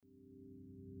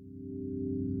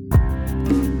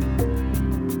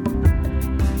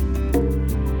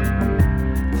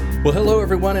Well, hello,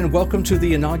 everyone, and welcome to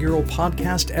the inaugural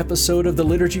podcast episode of the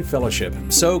Liturgy Fellowship.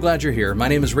 So glad you're here. My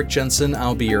name is Rick Jensen.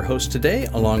 I'll be your host today,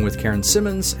 along with Karen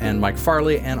Simmons and Mike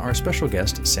Farley and our special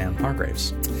guest, Sam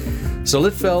Hargraves. So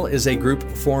LitFel is a group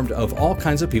formed of all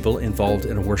kinds of people involved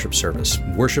in a worship service.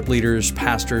 Worship leaders,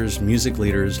 pastors, music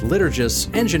leaders,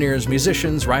 liturgists, engineers,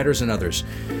 musicians, writers, and others.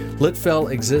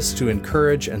 LitFel exists to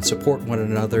encourage and support one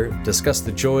another, discuss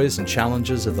the joys and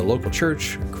challenges of the local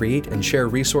church, create and share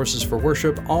resources for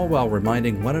worship, all while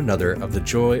reminding one another of the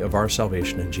joy of our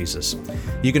salvation in Jesus.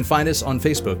 You can find us on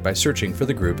Facebook by searching for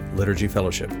the group Liturgy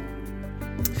Fellowship.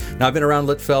 Now, I've been around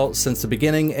LitFel since the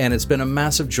beginning, and it's been a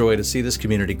massive joy to see this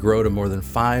community grow to more than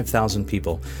 5,000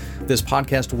 people. This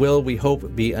podcast will, we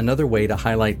hope, be another way to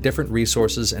highlight different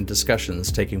resources and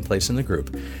discussions taking place in the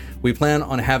group. We plan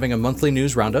on having a monthly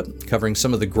news roundup covering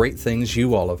some of the great things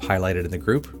you all have highlighted in the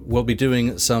group. We'll be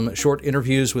doing some short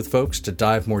interviews with folks to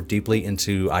dive more deeply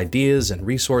into ideas and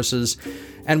resources.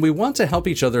 And we want to help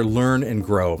each other learn and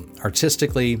grow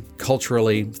artistically,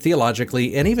 culturally,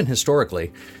 theologically, and even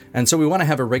historically. And so we want to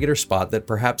have a regular spot that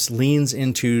perhaps leans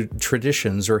into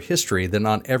traditions or history that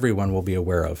not everyone will be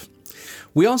aware of.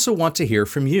 We also want to hear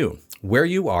from you, where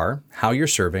you are, how you're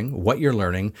serving, what you're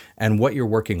learning, and what you're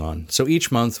working on. So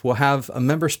each month we'll have a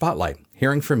member spotlight,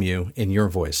 hearing from you in your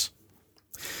voice.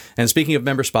 And speaking of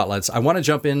member spotlights, I want to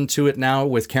jump into it now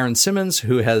with Karen Simmons,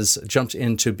 who has jumped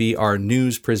in to be our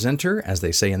news presenter, as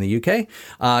they say in the UK.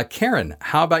 Karen,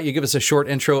 how about you give us a short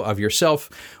intro of yourself,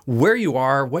 where you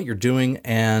are, what you're doing,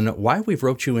 and why we've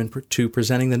roped you into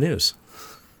presenting the news.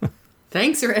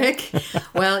 Thanks, Rick.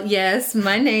 Well, yes,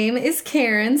 my name is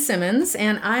Karen Simmons,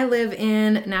 and I live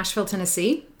in Nashville,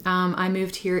 Tennessee. I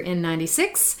moved here in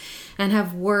 '96 and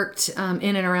have worked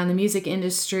in and around the music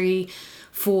industry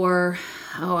for,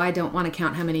 I don't want to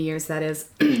count how many years that is,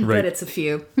 right. But it's a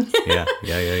few.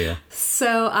 Yeah.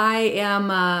 So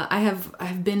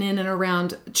I've been in and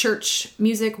around church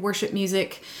music, worship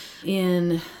music,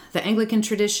 in the Anglican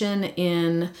tradition,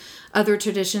 in other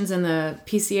traditions, in the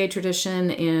PCA tradition,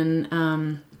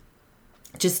 in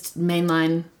just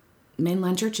mainline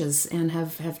churches, and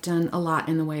have done a lot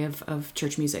in the way of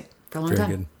church music for a long time.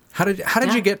 Good. How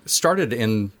did you get started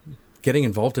in getting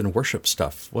involved in worship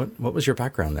stuff? What was your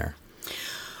background there?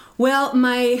 Well,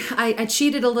 I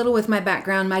cheated a little with my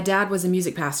background. My dad was a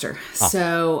music pastor,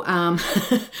 so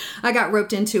I got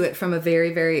roped into it from a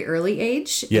very, very early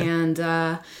age. Yeah. And,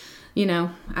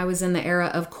 I was in the era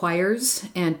of choirs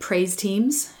and praise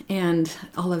teams and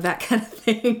all of that kind of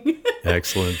thing.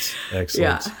 Excellent.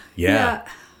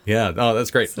 Yeah. Oh,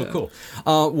 that's great. So. Cool.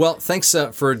 Well, thanks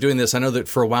for doing this. I know that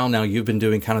for a while now you've been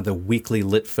doing kind of the weekly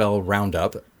LitFel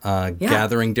roundup,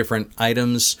 gathering different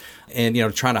items and,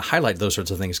 trying to highlight those sorts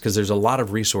of things, because there's a lot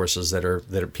of resources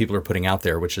that people are putting out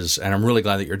there, and I'm really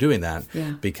glad that you're doing that,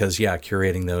 because,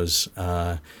 curating those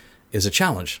is a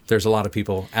challenge. There's a lot of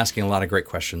people asking a lot of great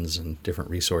questions and different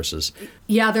resources.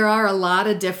 Yeah, there are a lot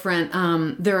of different,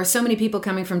 there are so many people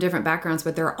coming from different backgrounds,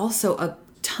 but there are also a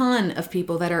ton of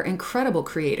people that are incredible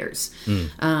creators.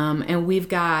 And we've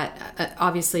got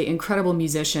obviously incredible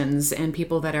musicians and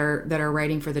people that are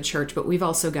writing for the church, but we've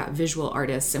also got visual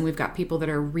artists, and we've got people that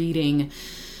are reading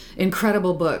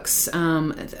incredible books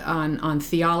on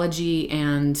theology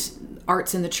and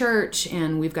arts in the church,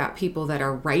 and we've got people that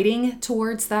are writing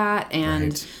towards that,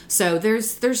 and so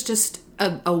there's just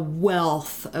a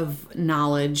wealth of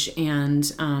knowledge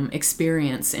and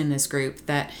experience in this group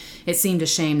that it seemed a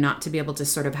shame not to be able to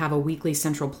sort of have a weekly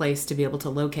central place to be able to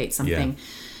locate something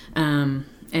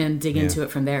and dig into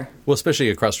it from there. Well, especially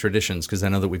across traditions, because I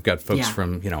know that we've got folks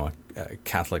from,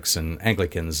 Catholics and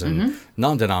Anglicans and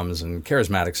non-denoms and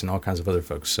charismatics and all kinds of other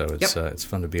folks. So it's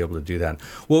fun to be able to do that.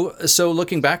 Well, so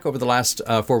looking back over the last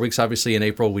 4 weeks, obviously in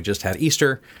April, we just had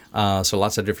Easter. So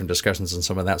lots of different discussions and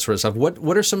some of that sort of stuff.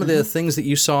 What are some of the things that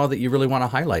you saw that you really want to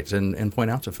highlight and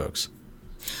point out to folks?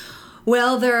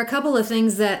 Well, there are a couple of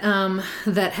things that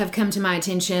have come to my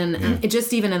attention,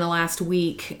 just even in the last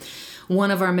week.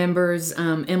 One of our members,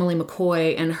 Emily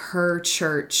McCoy, and her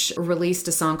church released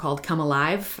a song called Come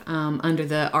Alive under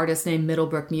the artist name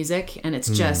Middlebrook Music, and it's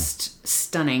just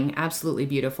stunning, absolutely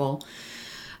beautiful.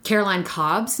 Caroline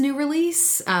Cobb's new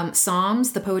release,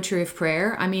 Psalms, the Poetry of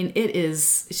Prayer. I mean,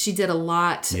 she did a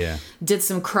lot, did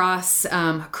some cross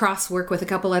work with a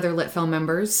couple other LitFel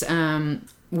members,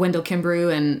 Wendell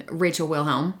Kimbrough and Rachel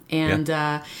Wilhelm, and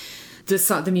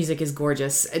the music is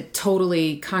gorgeous.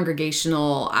 Totally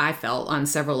congregational. I felt on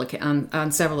several of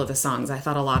the songs. I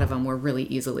thought a lot of them were really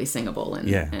easily singable.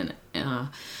 And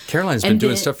Caroline's been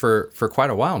doing stuff for quite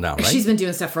a while now, right? She's been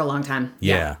doing stuff for a long time.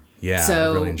 Yeah. Yeah, so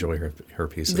I really enjoy her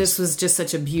pieces. This was just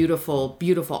such a beautiful,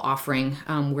 beautiful offering,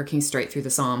 working straight through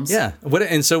the Psalms. Yeah.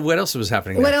 So what else was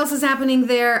happening there? What else is happening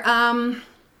there?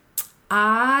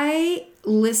 I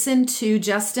listened to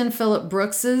Justin Phillip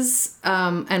Brooks's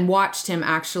and watched him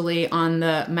actually on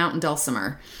the Mountain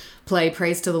Dulcimer play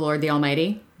 "Praise to the Lord the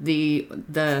Almighty," the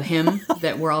hymn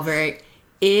that we're all very.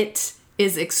 It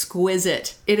is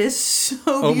exquisite. It is so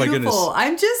beautiful. My goodness.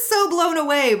 I'm just so blown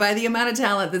away by the amount of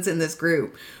talent that's in this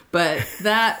group. But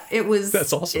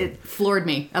that's awesome. It floored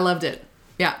me. I loved it.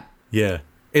 Yeah. Yeah.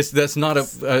 That's not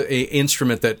a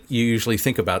instrument that you usually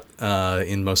think about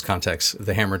in most contexts,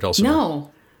 the hammer dulcimer.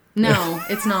 No,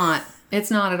 it's not. It's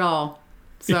not at all.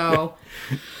 So.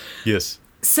 Yes.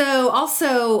 So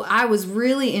also, I was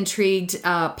really intrigued.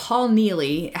 Paul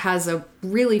Neely has a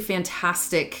really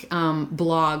fantastic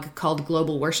blog called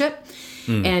Global Worship.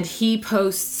 And he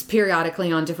posts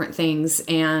periodically on different things.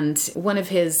 And one of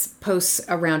his posts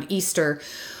around Easter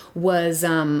was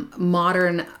a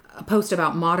post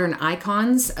about modern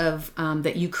icons of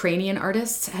that Ukrainian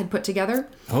artists had put together.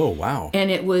 Oh, wow.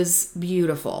 And it was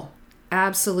beautiful.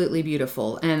 Absolutely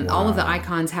beautiful. And all of the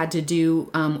icons had to do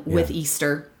with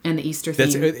Easter and the Easter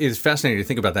theme. It's fascinating to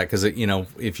think about that because,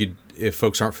 if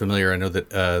folks aren't familiar, I know that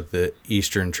the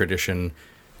Eastern tradition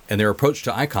and their approach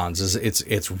to icons is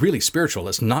it's really spiritual.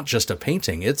 It's not just a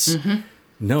painting. There's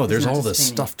all this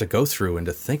stuff to go through and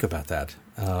to think about that.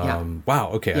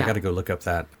 Wow. Okay. I got to go look up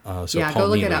that. Paul go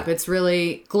look it up. It's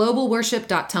really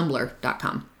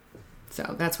globalworship.tumblr.com.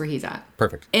 So that's where he's at.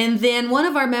 Perfect. And then one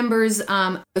of our members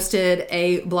posted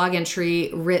a blog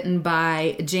entry written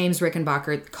by James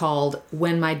Rickenbacker called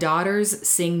 "When My Daughters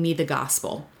Sing Me the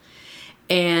Gospel."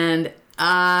 And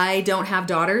I don't have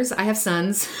daughters. I have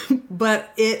sons,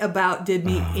 but it about did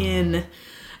me in.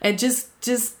 And just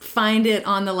find it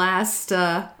on the last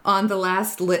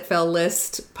LitFel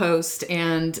list post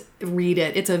and read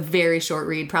it. It's a very short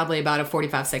read, probably about a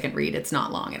 45-second read. It's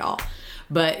not long at all.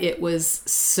 But it was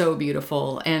so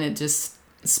beautiful, and it just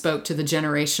spoke to the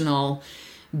generational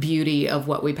beauty of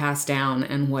what we pass down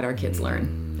and what our kids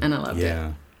learn. And I loved it.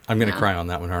 Yeah. I'm going to cry on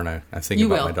that one, aren't I? I think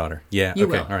about my daughter. Yeah. You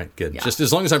okay. will. All right. Good. Yeah. Just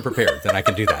as long as I'm prepared, then I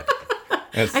can do that.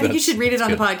 I think you should read it on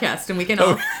the podcast, and we can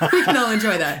all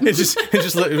enjoy that. and just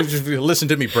listen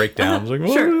to me break down. Like,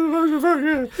 sure.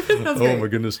 Oh my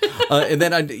goodness. And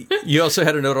then you also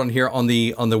had a note on here on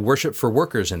the Worship for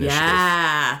Workers initiative.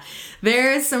 Yeah.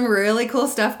 There's some really cool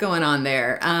stuff going on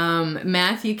there.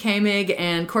 Matthew Koenig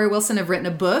and Corey Wilson have written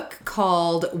a book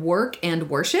called Work and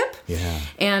Worship. Yeah.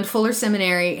 And Fuller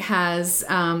Seminary has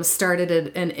started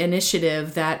an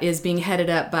initiative that is being headed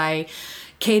up by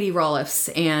Katie Rolliffs,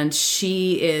 and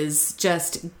she is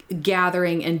just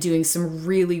gathering and doing some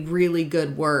really, really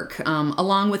good work,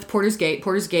 along with Porter's Gate.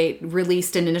 Porter's Gate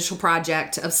released an initial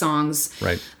project of songs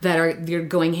they're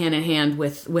going hand in hand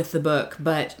with the book,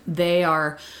 but they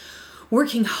are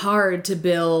working hard to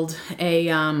build a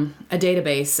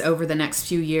database over the next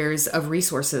few years of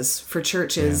resources for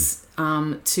churches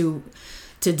to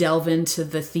delve into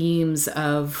the themes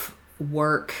of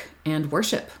work and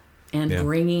worship. And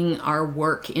bringing our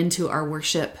work into our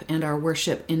worship and our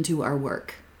worship into our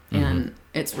work. Mm-hmm. And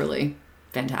it's really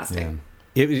fantastic.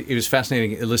 Yeah. It was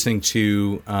fascinating listening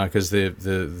to, because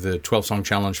the 12-song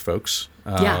challenge folks,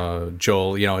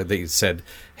 Joel, they said,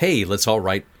 hey, let's all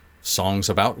write songs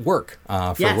about work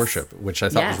for worship, which I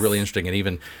thought was really interesting. And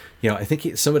even, I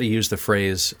think somebody used the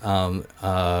phrase,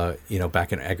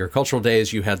 back in agricultural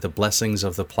days, you had the blessings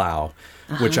of the plow,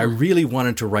 which I really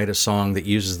wanted to write a song that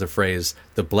uses the phrase,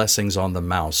 the blessings on the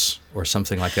mouse, or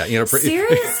something like that.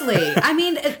 Seriously. I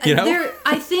mean,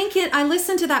 I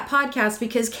listened to that podcast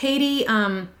because Katie,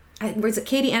 was it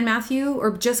Katie and Matthew,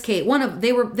 or just Kate?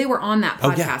 They were on that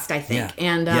podcast, I think. Yeah.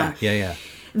 And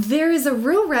there is a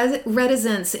real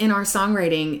reticence in our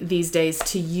songwriting these days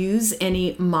to use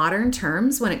any modern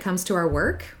terms when it comes to our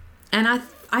work. And I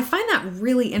find that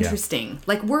really interesting. Yeah.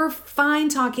 Like, we're fine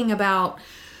talking about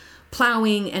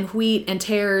plowing and wheat and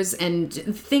tares and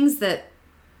things that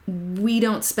we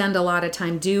don't spend a lot of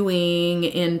time doing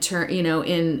in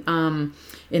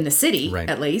the city,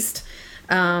 at least.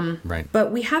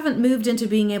 But we haven't moved into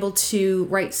being able to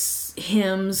write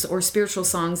hymns or spiritual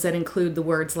songs that include the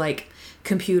words like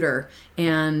computer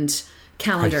and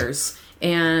calendars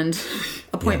and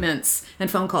appointments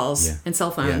and phone calls and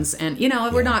cell phones. And, we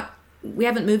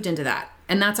haven't moved into that.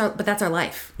 And that's our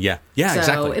life. Yeah. Yeah, so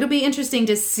exactly. It'll be interesting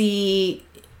to see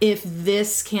if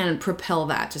this can propel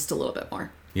that just a little bit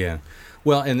more. Yeah.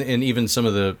 Well, and even some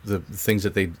of the things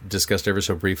that they discussed ever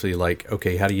so briefly, like,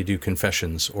 okay, how do you do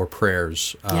confessions or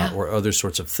prayers or other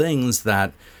sorts of things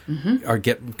that are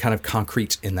get kind of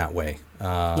concrete in that way.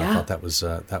 I thought that was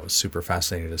super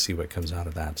fascinating to see what comes out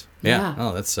of that. Yeah.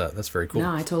 Oh, that's very cool.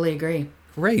 No, I totally agree.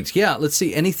 Great. Yeah. Let's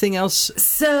see. Anything else?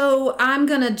 So I'm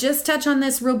going to just touch on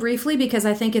this real briefly because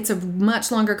I think it's a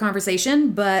much longer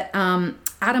conversation, but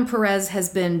Adam Perez has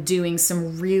been doing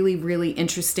some really, really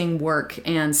interesting work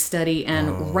and study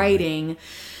and writing.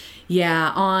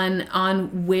 Yeah,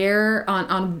 on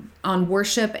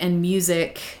worship and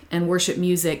music and worship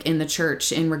music in the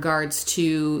church in regards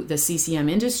to the CCM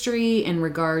industry, in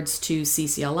regards to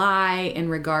CCLI, in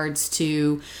regards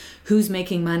to who's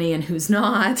making money and who's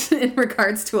not, in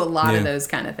regards to a lot of those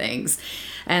kind of things.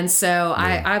 And so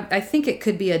I think it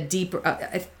could be a deeper...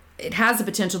 it has the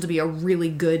potential to be a really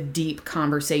good, deep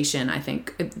conversation, I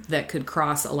think, that could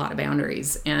cross a lot of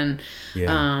boundaries. And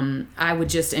I would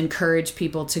just encourage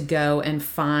people to go and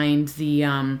find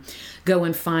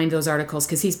those articles,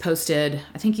 because he's posted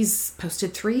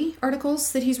 3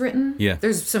 articles that he's written. Yeah.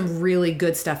 There's some really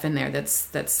good stuff in there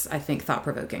that's I think,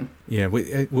 thought-provoking. Yeah.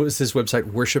 What was his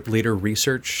website?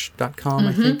 worshipleaderresearch.com,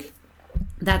 I think?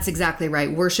 That's exactly right.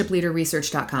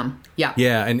 worshipleaderresearch.com. Yeah.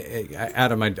 Yeah, and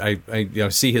Adam, I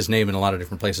see his name in a lot of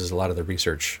different places, a lot of the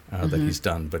research that he's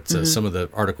done, but some of the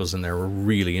articles in there were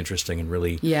really interesting and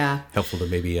really helpful to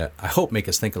maybe, I hope, make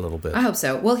us think a little bit. I hope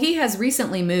so. Well, he has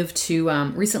recently moved to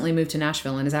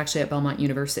Nashville and is actually at Belmont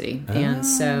University. And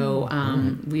so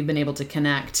we've been able to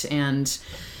connect, and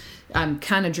I'm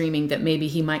kind of dreaming that maybe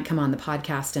he might come on the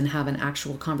podcast and have an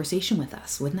actual conversation with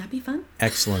us. Wouldn't that be fun?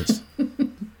 Excellent.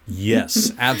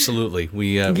 Yes, absolutely.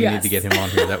 We need to get him on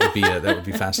here. That would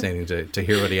be fascinating to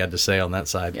hear what he had to say on that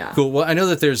side. Yeah. Cool. Well, I know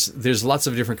that there's lots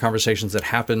of different conversations that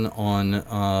happen on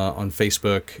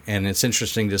Facebook, and it's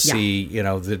interesting to see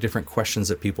the different questions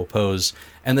that people pose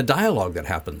and the dialogue that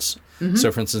happens.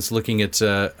 So, for instance, looking at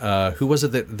who was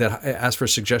it that asked for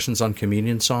suggestions on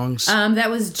communion songs? That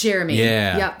was Jeremy.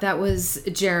 Yeah. Yep, that was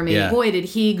Jeremy. Yeah. Boy, did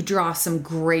he draw some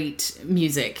great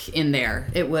music in there.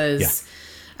 It was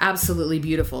absolutely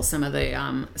beautiful. Some of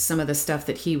the stuff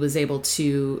that he was able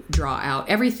to draw out.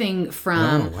 Everything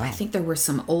from I think there were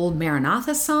some old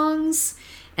Maranatha songs.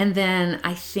 And then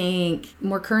I think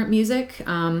more current music.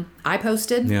 I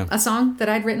posted a song that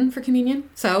I'd written for communion.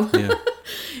 So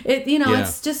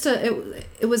it's just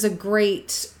it was a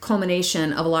great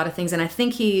culmination of a lot of things. And I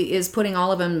think he is putting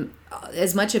all of them,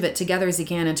 as much of it together as he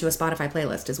can, into a Spotify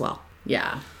playlist as well.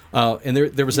 Yeah. And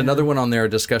there was another one on there, a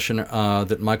discussion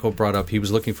that Michael brought up. He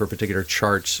was looking for a particular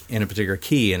chart in a particular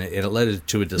key, and it led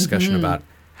to a discussion about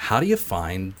how do you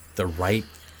find the right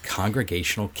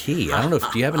congregational key. I don't know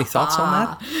do you have any thoughts on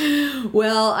that?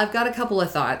 Well, I've got a couple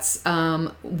of thoughts.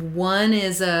 One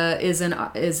is an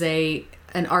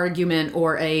argument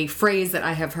or a phrase that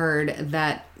I have heard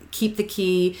that keep the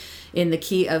key in the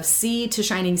key of C to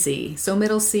shining C. So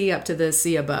middle C up to the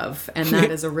C above. And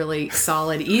that is a really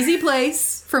solid, easy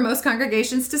place for most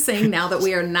congregations to sing now that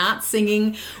we are not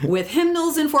singing with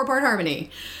hymnals in 4-part harmony.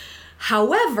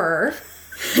 However,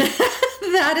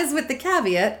 that is with the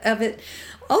caveat of it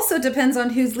also depends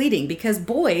on who's leading, because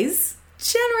boys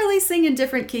generally sing in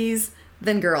different keys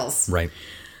than girls. Right.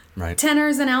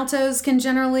 Tenors and altos can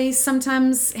generally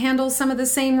sometimes handle some of the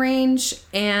same range,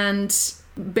 and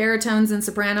baritones and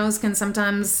sopranos can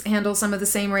sometimes handle some of the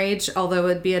same range, although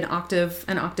it'd be an octave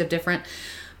different.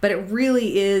 But it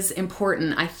really is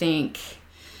important, I think.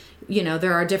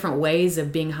 There are different ways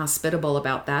of being hospitable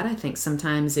about that. I think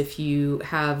sometimes if you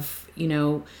have,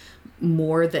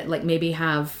 more that, like, maybe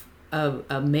have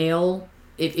a male,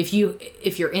 if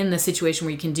you're in the situation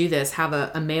where you can do this, have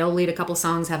a male lead a couple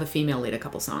songs, have a female lead a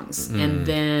couple songs, and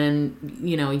then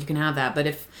you can have that. But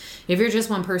if you're just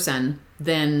one person,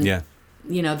 then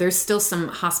there's still some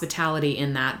hospitality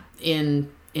in that, in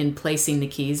placing the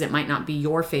keys. It might not be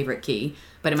your favorite key,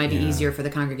 but it might be easier for the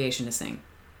congregation to sing.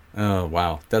 Oh,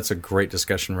 wow. That's a great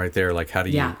discussion right there. Like, how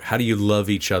do you love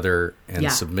each other and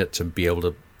submit to be able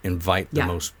to invite the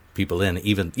most people in,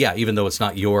 even though it's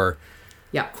not your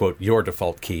quote your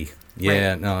default key.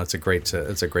 No, it's a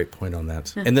great point on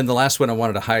that. And then the last one I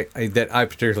wanted to highlight that I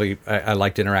particularly I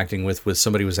liked interacting with was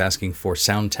somebody was asking for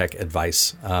sound tech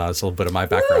advice. It's a little bit of my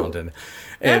background. And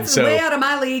that's way out of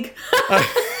my league.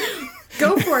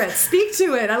 Go for it. Speak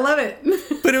to it. I love it.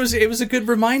 But it was a good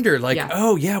reminder, like,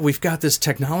 we've got this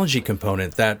technology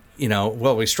component that,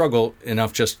 we struggle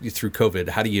enough just through COVID.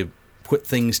 How do you put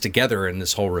things together in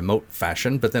this whole remote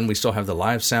fashion? But then we still have the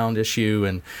live sound issue.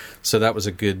 And so there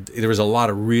was a lot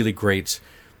of really great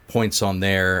points on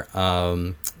there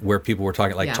where people were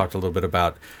talked a little bit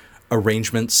about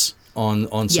arrangements on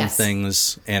some Yes.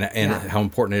 things, and how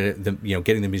important it is,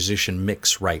 getting the musician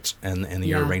mix right and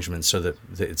your arrangements so that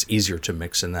it's easier to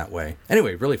mix in that way.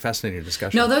 Anyway, really fascinating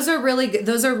discussion. No, those are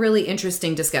really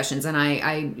interesting discussions, and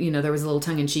I there was a little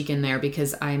tongue in cheek in there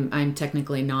because I'm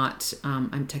technically not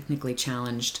I'm technically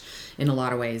challenged in a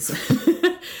lot of ways.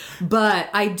 But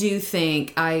I do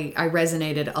think I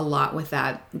resonated a lot with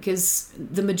that because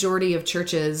the majority of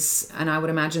churches, and I would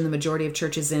imagine the majority of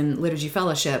churches in Liturgy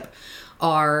Fellowship,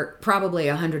 are probably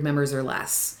 100 members or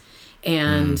less.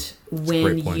 And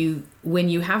when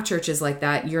you have churches like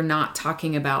that, you're not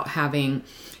talking about having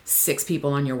 6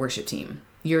 people on your worship team.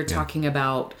 You're talking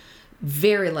about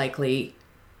very likely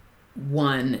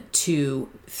 1, 2,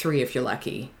 3 if you're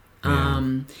lucky.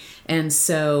 And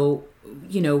so,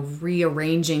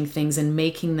 rearranging things and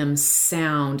making them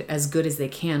sound as good as they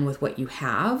can with what you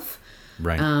have,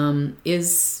 right?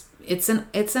 It's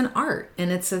an art,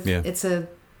 and it's a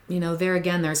there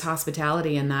again, there's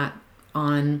hospitality in that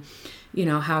on,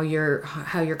 how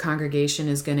your congregation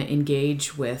is going to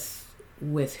engage with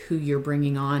who you're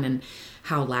bringing on and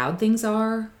how loud things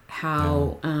are,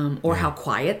 how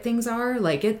quiet things are.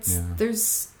 Like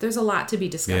there's a lot to be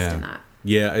discussed in that.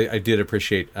 Yeah, I did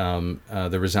appreciate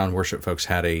the Resound Worship folks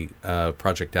had a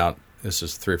project out, this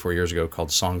is 3 or 4 years ago,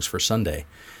 called Songs for Sunday.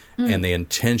 And they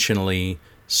intentionally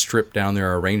stripped down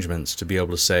their arrangements to be able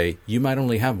to say, you might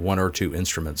only have 1 or 2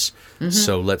 instruments.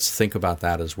 So let's think about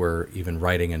that as we're even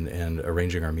writing and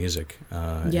arranging our music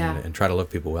and try to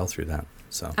love people well through that.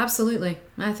 So absolutely.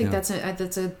 I think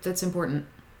that's important.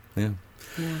 Yeah.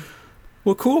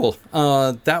 Well, cool.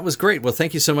 That was great. Well,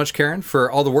 thank you so much, Karen,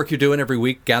 for all the work you're doing every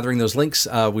week, gathering those links.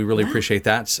 We really appreciate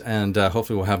that. And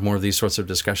hopefully we'll have more of these sorts of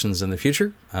discussions in the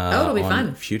future. It'll be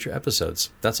fun. Future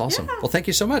episodes. That's awesome. Yeah. Well, thank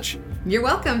you so much. You're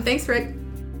welcome. Thanks, Rick.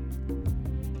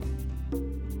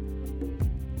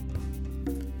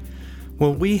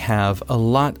 Well, we have a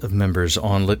lot of members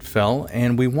on LitFel,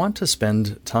 and we want to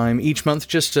spend time each month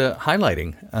just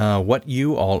highlighting what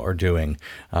you all are doing,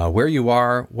 where you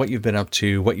are, what you've been up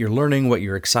to, what you're learning, what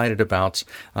you're excited about.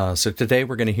 So today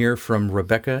we're going to hear from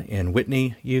Rebecca in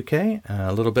Whitney, UK,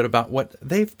 a little bit about what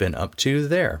they've been up to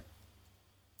there.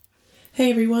 Hey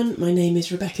everyone, my name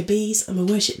is Rebecca Bees. I'm a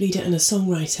worship leader and a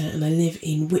songwriter, and I live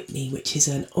in Whitney, which is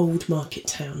an old market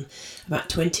town about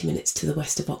 20 minutes to the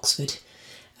west of Oxford.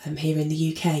 Here in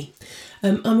the UK.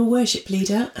 I'm a worship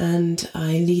leader and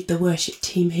I lead the worship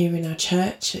team here in our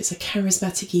church. It's a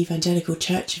charismatic evangelical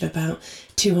church of about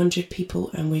 200 people,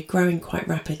 and we're growing quite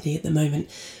rapidly at the moment.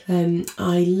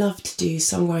 I love to do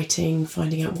songwriting,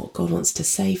 finding out what God wants to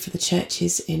say for the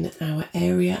churches in our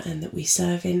area and that we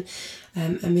serve in,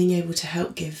 and being able to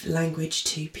help give language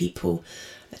to people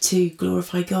to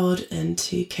glorify God and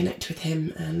to connect with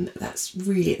Him, and that's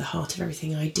really at the heart of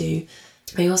everything I do.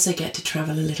 I also get to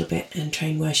travel a little bit and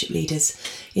train worship leaders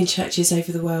in churches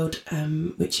over the world,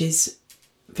 which is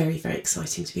very, very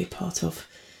exciting to be a part of.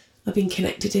 I've been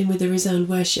connected in with the Resound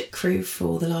Worship crew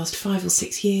for the last 5 or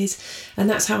 6 years, and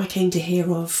that's how I came to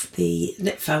hear of the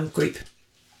LitFel group.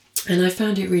 And I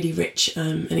found it really rich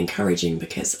and encouraging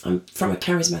because I'm from a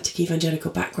charismatic evangelical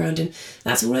background, and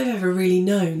that's all I've ever really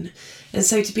known. And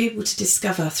so to be able to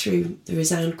discover through the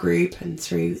Resound group and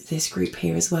through this group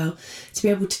here as well, to be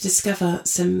able to discover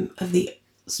some of the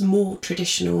more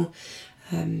traditional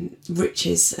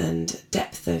riches and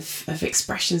depth of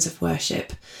expressions of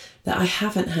worship that I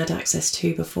haven't had access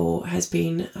to before has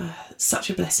been such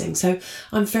a blessing. So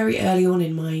I'm very early on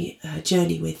in my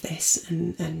journey with this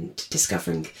and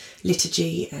discovering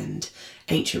liturgy and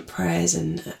ancient prayers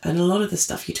and a lot of the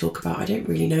stuff you talk about I don't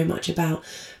really know much about,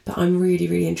 but I'm really,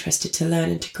 really interested to learn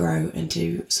and to grow and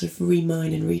to sort of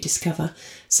remine and rediscover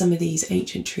some of these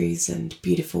ancient truths and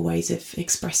beautiful ways of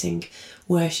expressing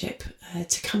worship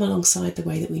to come alongside the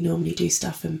way that we normally do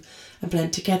stuff and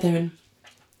blend together. And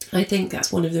I think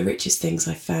that's one of the richest things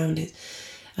I found.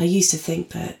 I used to think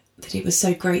that it was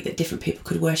so great that different people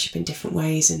could worship in different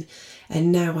ways,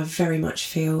 and now I very much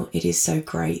feel it is so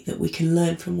great that we can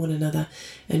learn from one another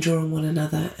and draw on one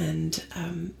another and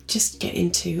just get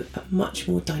into a much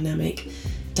more dynamic,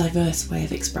 diverse way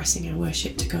of expressing our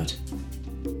worship to God.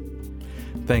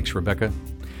 Thanks, Rebecca.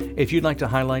 If you'd like to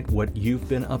highlight what you've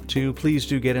been up to, please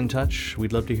do get in touch.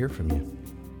 We'd love to hear from you.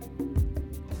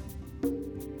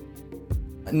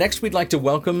 Next, we'd like to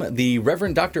welcome the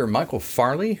Reverend Dr. Michael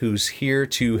Farley, who's here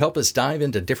to help us dive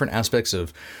into different aspects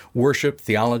of worship,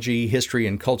 theology, history,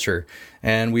 and culture.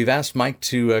 And we've asked Mike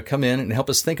to come in and help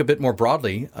us think a bit more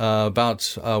broadly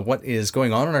about what is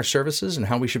going on in our services and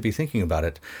how we should be thinking about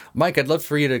it. Mike, I'd love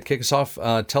for you to kick us off.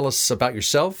 Tell us about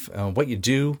yourself, what you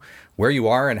do, where you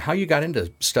are, and how you got into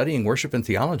studying worship and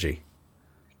theology.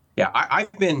 Yeah,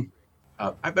 I've been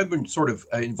I've been sort of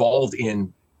involved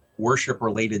in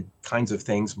worship-related kinds of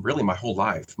things really my whole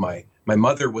life. My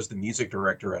mother was the music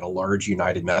director at a large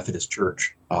United Methodist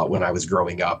church when I was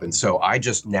growing up, and so I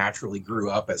just naturally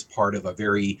grew up as part of a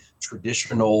very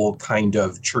traditional kind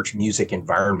of church music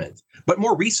environment. But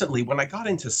more recently, when I got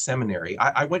into seminary,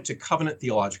 I went to Covenant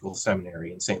Theological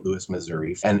Seminary in St. Louis,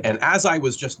 Missouri, and as I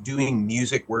was just doing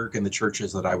music work in the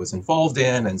churches that I was involved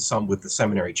in, and some with the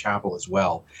seminary chapel as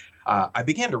well, I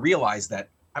began to realize that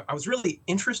I was really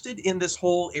interested in this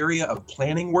whole area of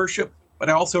planning worship, but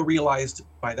I also realized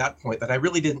by that point that I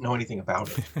really didn't know anything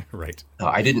about it. Right.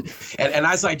 I didn't. And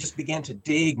as I just began to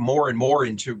dig more and more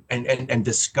into and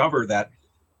discover that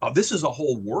this is a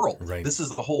whole world. Right. This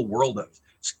is the whole world of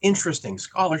interesting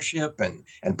scholarship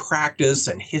and practice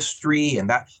and history. And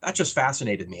that just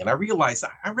fascinated me. And I realized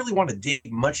I really want to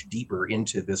dig much deeper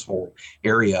into this whole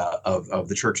area of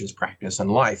the church's practice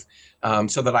and life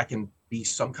so that I can be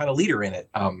some kind of leader in it.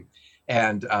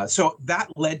 So that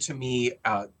led to me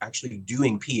actually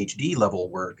doing PhD level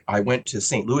work. I went to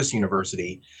St. Louis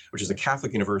University, which is a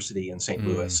Catholic university in St.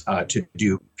 Louis, to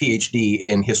do PhD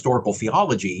in historical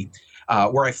theology,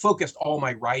 where I focused all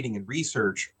my writing and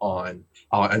research on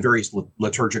various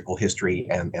liturgical history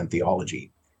and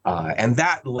theology. And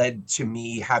that led to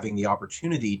me having the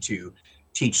opportunity to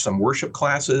teach some worship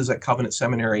classes at Covenant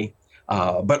Seminary.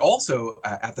 But also,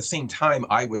 at the same time,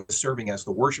 I was serving as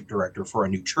the worship director for a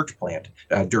new church plant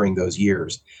during those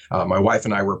years. My wife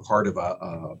and I were part of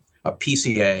a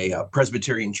PCA, a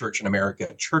Presbyterian Church in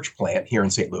America church plant here in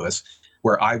St. Louis,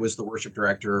 where I was the worship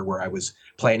director, where I was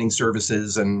planning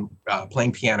services and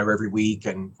playing piano every week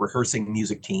and rehearsing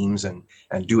music teams and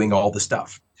doing all the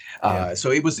stuff.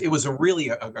 So it was a really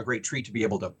a great treat to be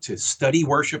able to study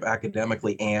worship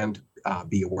academically and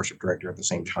be a worship director at the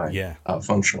same time,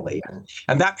 functionally.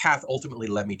 And that path ultimately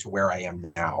led me to where I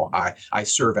am now. I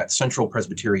serve at Central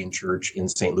Presbyterian Church in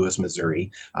St. Louis,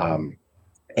 Missouri,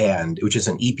 and which is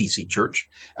an EPC church,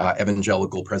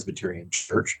 Evangelical Presbyterian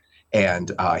Church.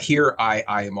 And here I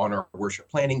am on our worship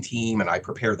planning team, and I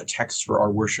prepare the texts for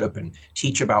our worship and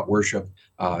teach about worship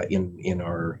in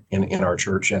our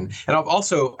church. And I've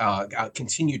also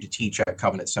continued to teach at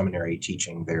Covenant Seminary,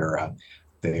 teaching their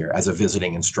as a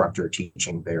visiting instructor,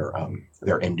 teaching their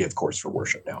MDiv course for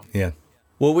worship now. Yeah.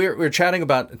 Well, we're talking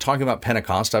about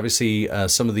Pentecost. Obviously,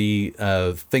 some of the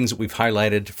things that we've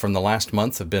highlighted from the last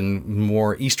month have been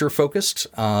more Easter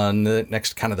focused. The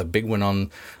next kind of the big one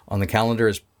on the calendar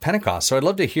is Pentecost. So I'd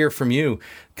love to hear from you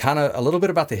kind of a little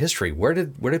bit about the history. Where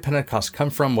did Pentecost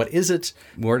come from? What is it?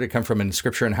 Where did it come from in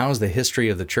Scripture? And how is the history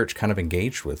of the church kind of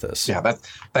engaged with this? Yeah,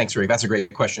 thanks, Rick. That's a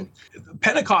great question.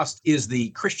 Pentecost is the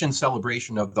Christian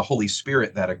celebration of the Holy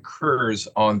Spirit that occurs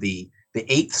on the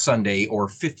eighth Sunday or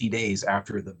 50 days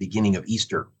after the beginning of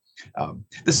Easter.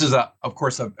 This is, of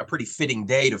course, a pretty fitting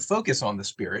day to focus on the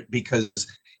Spirit, because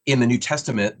in the New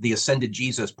Testament, the ascended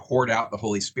Jesus poured out the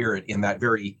Holy Spirit in that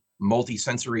very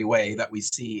multi-sensory way that we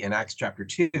see in Acts chapter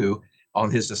 2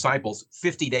 on his disciples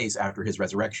 50 days after his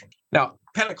resurrection. Now,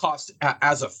 Pentecost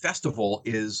as a festival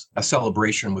is a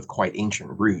celebration with quite ancient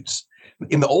roots.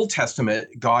 In the Old Testament,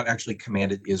 God actually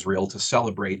commanded Israel to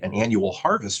celebrate an annual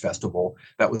harvest festival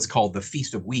that was called the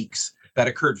Feast of Weeks, that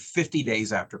occurred 50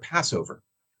 days after Passover.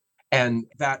 And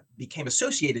that became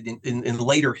associated in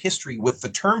later history with the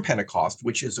term Pentecost,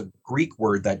 which is a Greek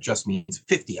word that just means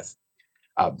 50th.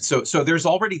 So there's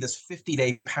already this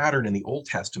 50-day pattern in the Old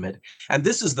Testament, and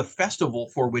this is the festival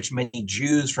for which many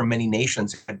Jews from many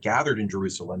nations had gathered in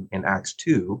Jerusalem in Acts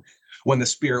 2, when the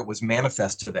Spirit was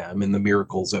manifest to them in the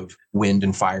miracles of wind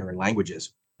and fire and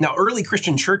languages. Now, early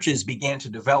Christian churches began to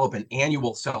develop an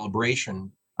annual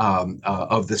celebration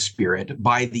of the Spirit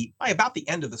by about the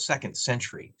end of the 2nd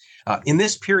century. In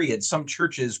this period, some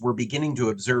churches were beginning to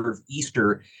observe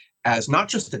Easter as not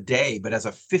just a day, but as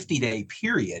a 50-day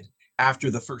period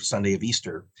after the first Sunday of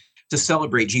Easter, to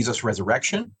celebrate Jesus'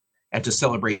 resurrection and to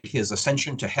celebrate his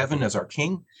ascension to heaven as our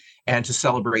King, and to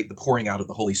celebrate the pouring out of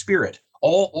the Holy Spirit.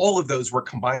 All of those were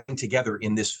combined together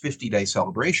in this 50-day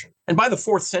celebration. And by the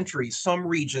 4th century, some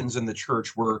regions in the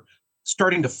church were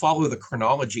starting to follow the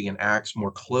chronology in Acts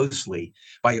more closely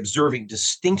by observing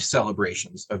distinct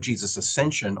celebrations of Jesus'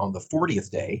 ascension on the 40th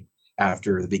day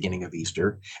after the beginning of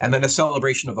Easter, and then a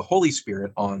celebration of the Holy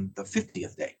Spirit on the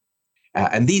 50th day.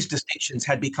 And these distinctions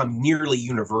had become nearly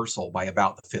universal by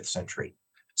about the 5th century.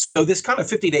 So this kind of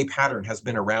 50-day pattern has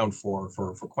been around for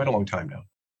quite a long time now.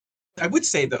 I would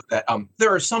say, though, that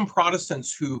there are some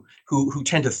Protestants who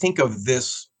tend to think of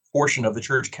this portion of the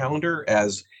church calendar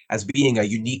as being a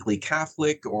uniquely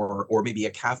Catholic or maybe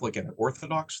a Catholic and an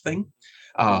Orthodox thing.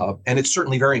 And it's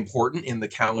certainly very important in the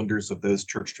calendars of those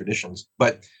church traditions.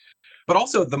 But But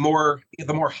also the more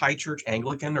high church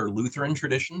Anglican or Lutheran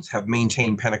traditions have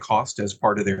maintained Pentecost as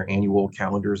part of their annual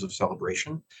calendars of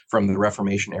celebration from the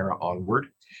Reformation era onward.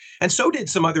 And so did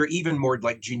some other even more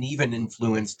like Genevan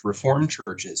influenced Reformed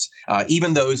churches,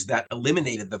 even those that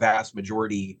eliminated the vast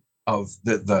majority of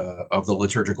the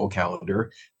liturgical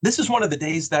calendar. This is one of the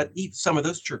days that some of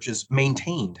those churches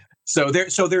maintained. So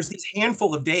there's these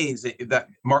handful of days that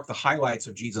mark the highlights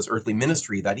of Jesus' earthly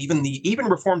ministry that even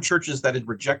Reformed churches that had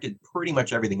rejected pretty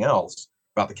much everything else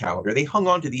about the calendar, they hung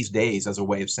on to these days as a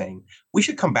way of saying we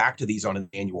should come back to these on an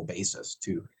annual basis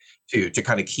to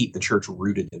kind of keep the church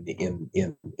rooted in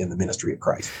the ministry of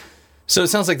Christ. So it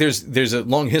sounds like there's a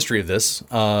long history of this,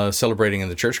 celebrating in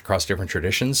the church across different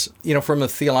traditions. From a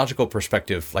theological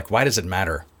perspective, like why does it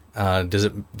matter?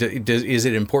 Is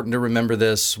it important to remember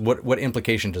this? What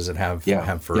implication does it have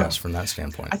for us from that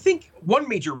standpoint? I think one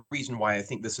major reason why I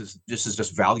think this is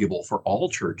just valuable for all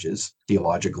churches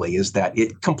theologically is that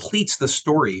it completes the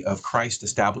story of Christ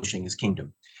establishing his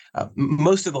kingdom.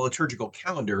 Most of the liturgical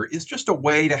calendar is just a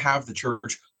way to have the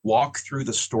church walk through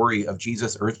the story of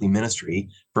Jesus' earthly ministry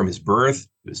from his birth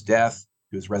to his death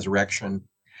to his resurrection.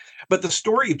 But the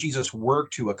story of Jesus'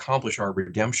 work to accomplish our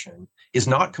redemption is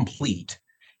not complete,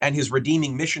 and his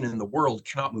redeeming mission in the world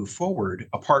cannot move forward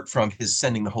apart from his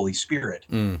sending the Holy Spirit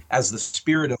as the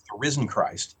Spirit of the risen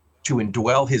Christ to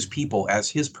indwell his people as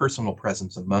his personal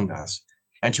presence among us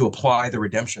and to apply the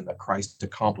redemption that Christ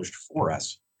accomplished for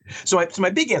us. So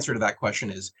my big answer to that question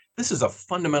is this is a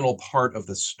fundamental part of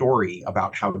the story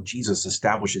about how Jesus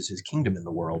establishes his kingdom in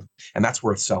the world. And that's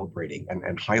worth celebrating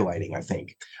and highlighting, I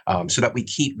think, so that we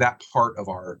keep that part of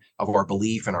our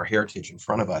belief and our heritage in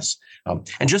front of us.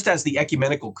 And just as the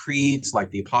ecumenical creeds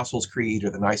like the Apostles' Creed or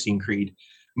the Nicene Creed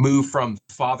move from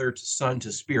Father to Son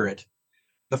to Spirit,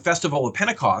 the Festival of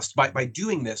Pentecost, by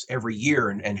doing this every year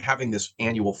and having this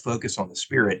annual focus on the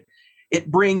Spirit, it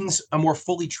brings a more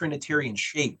fully Trinitarian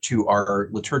shape to our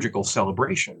liturgical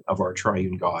celebration of our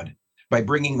triune God by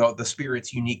bringing the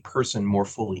Spirit's unique person more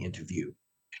fully into view.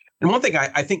 And one thing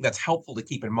I think that's helpful to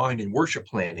keep in mind in worship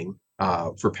planning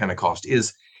for Pentecost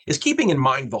is keeping in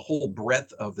mind the whole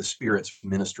breadth of the Spirit's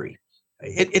ministry.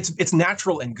 It's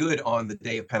natural and good on the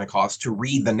day of Pentecost to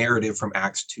read the narrative from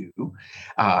Acts 2,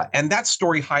 and that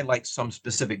story highlights some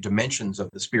specific dimensions of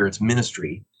the Spirit's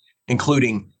ministry,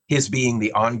 including his being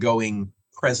the ongoing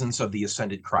presence of the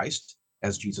ascended Christ,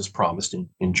 as Jesus promised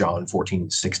in John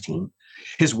 14:16,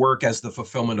 his work as the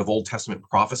fulfillment of Old Testament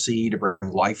prophecy to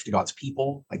bring life to God's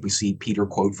people, like we see Peter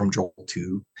quote from Joel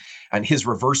 2, and his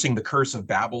reversing the curse of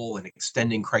Babel and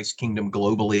extending Christ's kingdom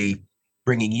globally,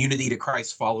 bringing unity to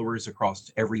Christ's followers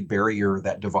across every barrier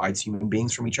that divides human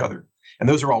beings from each other. And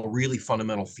those are all really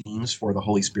fundamental themes for the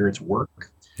Holy Spirit's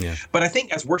work. Yeah. But I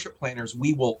think as worship planners,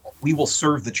 we will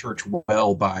serve the church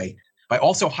well by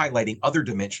also highlighting other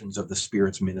dimensions of the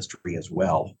Spirit's ministry as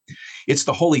well. It's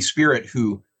the Holy Spirit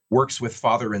who works with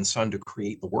Father and Son to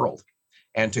create the world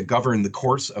and to govern the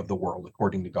course of the world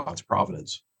according to God's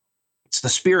providence. It's the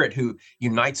Spirit who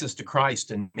unites us to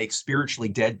Christ and makes spiritually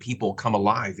dead people come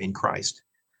alive in Christ.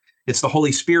 It's the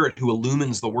Holy Spirit who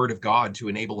illumines the Word of God to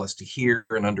enable us to hear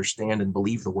and understand and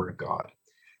believe the Word of God.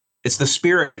 It's the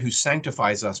Spirit who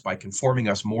sanctifies us by conforming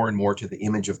us more and more to the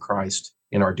image of Christ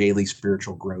in our daily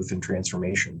spiritual growth and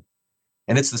transformation.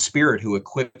 And it's the Spirit who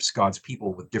equips God's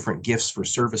people with different gifts for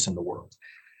service in the world.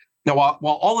 Now,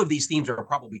 while all of these themes are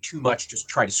probably too much to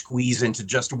try to squeeze into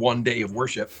just one day of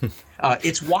worship,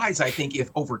 it's wise, I think, if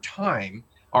over time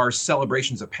our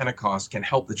celebrations of Pentecost can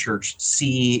help the church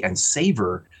see and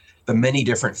savor the many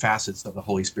different facets of the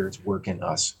Holy Spirit's work in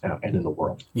us and in the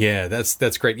world. Yeah,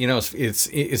 that's great.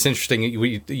 It's interesting.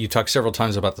 You talk several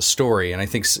times about the story, and I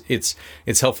think it's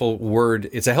helpful word.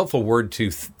 It's a helpful word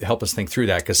to help us think through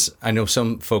that, because I know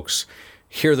some folks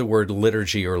hear the word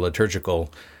liturgy or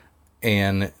liturgical,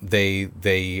 and they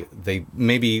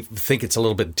maybe think it's a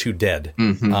little bit too dead.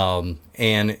 Mm-hmm.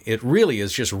 And it really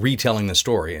is just retelling the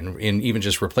story, and even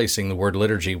just replacing the word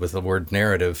liturgy with the word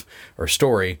narrative or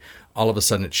story. All of a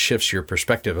sudden, it shifts your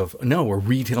perspective of, no, we're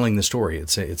retelling the story.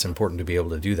 It's important to be able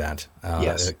to do that.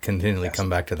 Yes. Continually come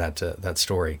back to that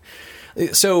story.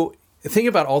 So think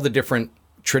about all the different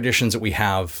traditions that we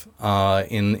have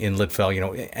in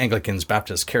LitFel. Anglicans,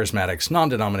 Baptists, Charismatics,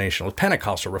 non-denominational,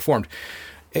 Pentecostal, Reformed.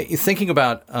 Thinking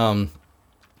about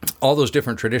all those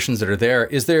different traditions that are there,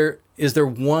 is there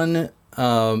one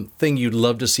thing you'd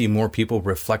love to see more people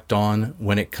reflect on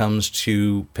when it comes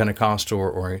to Pentecost,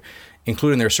 or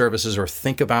include in their services, or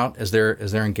think about as they're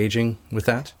engaging with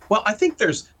that? Well, I think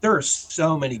there are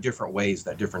so many different ways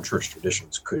that different church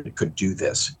traditions could do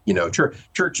this.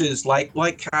 Churches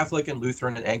like Catholic and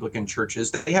Lutheran and Anglican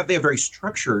churches, they have very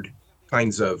structured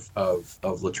kinds of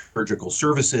liturgical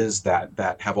services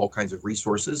that have all kinds of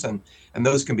resources, and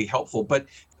those can be helpful. But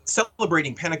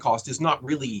celebrating Pentecost is not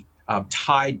really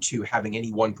tied to having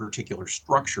any one particular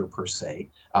structure per se.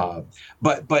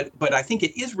 But I think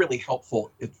it is really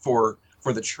helpful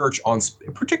for the church,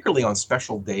 particularly on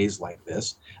special days like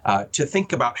this, to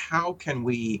think about how can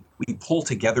we pull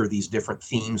together these different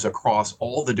themes across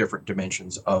all the different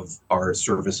dimensions of our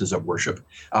services of worship,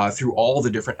 through all the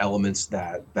different elements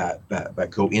that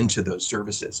go into those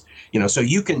services. So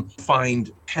you can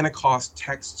find Pentecost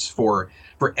texts for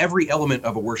every element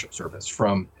of a worship service,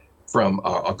 from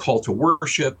a call to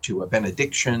worship to a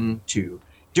benediction to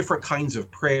different kinds of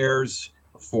prayers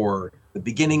for the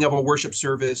beginning of a worship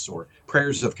service, or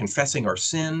prayers of confessing our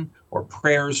sin, or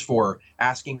prayers for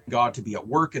asking God to be at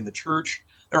work in the church.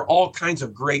 There are all kinds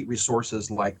of great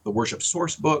resources like the Worship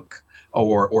Source Book,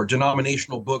 or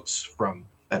denominational books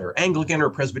that are Anglican or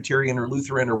Presbyterian or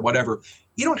Lutheran or whatever.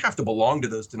 You don't have to belong to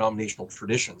those denominational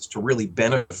traditions to really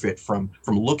benefit from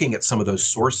looking at some of those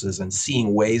sources and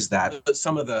seeing ways that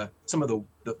some of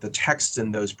the texts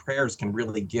in those prayers can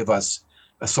really give us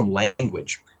some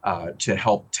language to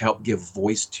help give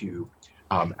voice to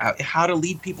how to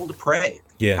lead people to pray,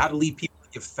 how to lead people to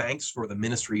give thanks for the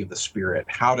ministry of the Spirit,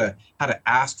 how to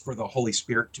ask for the Holy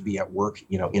Spirit to be at work,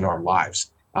 in our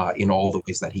lives, in all the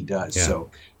ways that He does. Yeah. So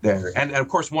and of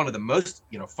course, one of the most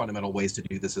fundamental ways to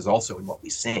do this is also in what we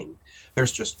sing.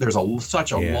 There's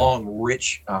such a long,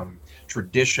 rich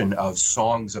tradition of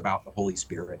songs about the Holy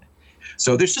Spirit.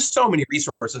 So there's just so many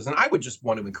resources, and I would just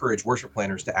want to encourage worship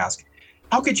planners to ask,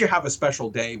 how could you have a special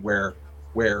day where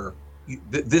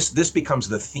this becomes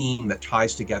the theme that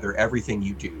ties together everything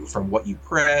you do, from what you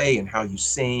pray and how you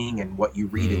sing and what you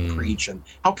read and preach, and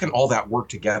how can all that work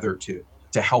together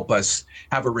to help us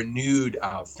have a renewed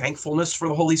thankfulness for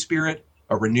the Holy Spirit,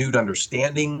 a renewed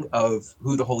understanding of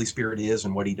who the Holy Spirit is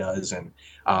and what He does, and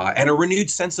a renewed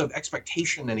sense of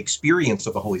expectation and experience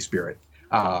of the Holy Spirit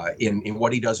in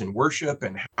what He does in worship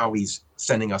and how He's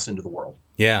sending us into the world.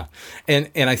 Yeah, and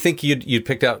I think you'd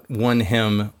picked out one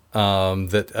hymn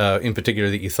that in particular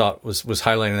that you thought was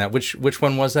highlighting that. Which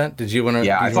one was that? Did you want to?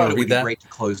 Yeah, I thought it would be great to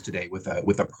close today with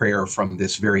a prayer from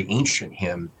this very ancient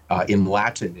hymn in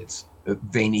Latin. It's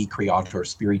Veni Creator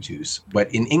Spiritus,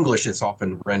 but in English it's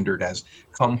often rendered as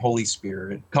 "Come Holy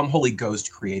Spirit, Come Holy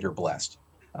Ghost, Creator blessed."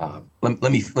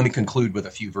 Let me conclude with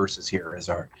a few verses here as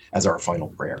our final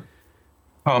prayer.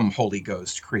 Come, Holy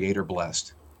Ghost, Creator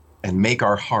blessed, and make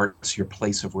our hearts your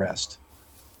place of rest.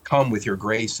 Come with your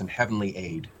grace and heavenly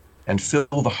aid, and fill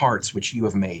the hearts which you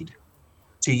have made.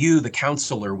 To you, the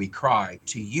Counselor, we cry,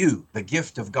 to you, the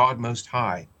gift of God Most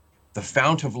High, the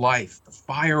fount of life, the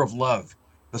fire of love,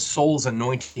 the soul's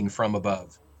anointing from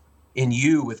above. In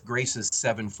you, with graces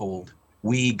sevenfold,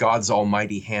 we God's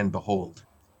almighty hand behold,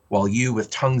 while you with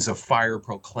tongues of fire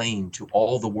proclaim to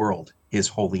all the world His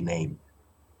holy name.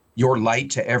 Your light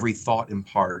to every thought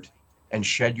impart, and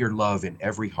shed your love in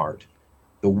every heart.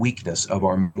 The weakness of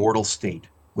our mortal state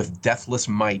with deathless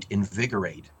might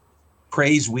invigorate.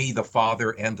 Praise we the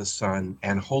Father and the Son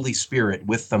and Holy Spirit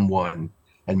with them one,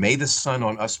 and may the Son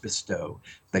on us bestow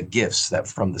the gifts that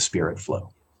from the Spirit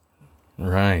flow.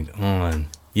 Right on.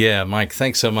 Yeah, Mike,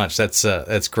 thanks so much.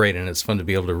 That's great, and it's fun to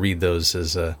be able to read those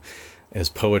as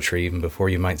poetry even before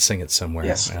you might sing it somewhere.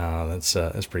 Yes.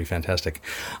 That's pretty fantastic.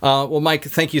 Well, Mike,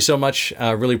 thank you so much.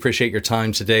 Really appreciate your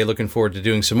time today. Looking forward to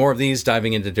doing some more of these,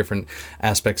 diving into different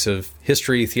aspects of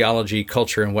history, theology,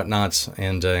 culture, and whatnot,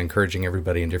 and encouraging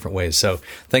everybody in different ways. So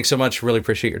thanks so much. Really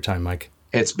appreciate your time, Mike.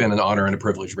 It's been an honor and a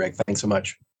privilege, Rick. Thanks so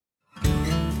much.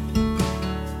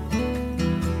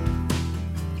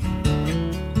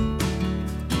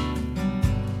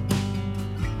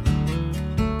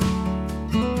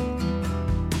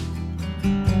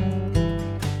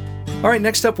 All right,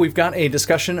 next up, we've got a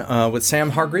discussion with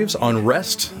Sam Hargreaves on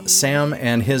rest. Sam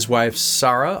and his wife,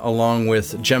 Sarah, along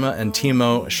with Gemma and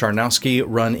Timo Sharnowski,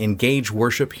 run Engage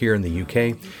Worship here in the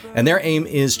UK. And their aim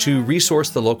is to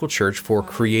resource the local church for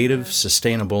creative,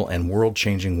 sustainable, and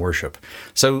world-changing worship.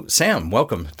 So, Sam,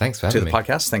 welcome. Thanks for having me. To the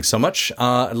podcast. Thanks so much.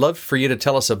 I'd love for you to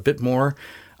tell us a bit more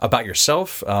about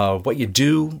yourself, what you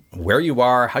do, where you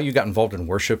are, how you got involved in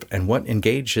worship, and what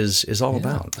Engage is all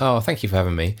about. Oh, thank you for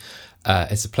having me.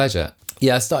 It's a pleasure.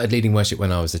 Yeah, I started leading worship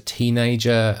when I was a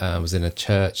teenager. I was in a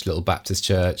church, little Baptist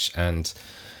church, and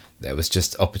there was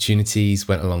just opportunities.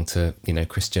 Went along to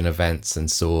Christian events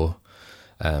and saw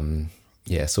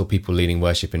people leading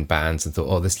worship in bands and thought,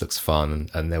 oh, this looks fun.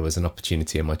 And there was an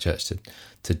opportunity in my church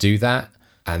to do that.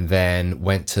 And then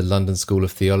went to London School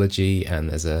of Theology, and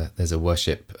there's a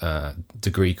worship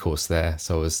degree course there.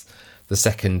 So I was the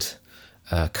second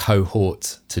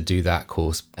cohort to do that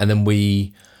course. And then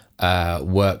we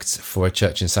worked for a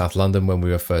church in South London when we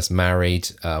were first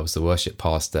married. I was the worship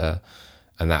pastor,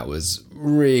 and that was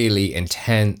really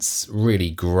intense, really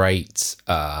great,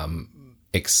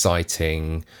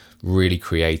 exciting, really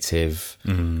creative,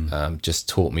 just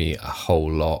taught me a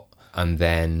whole lot. And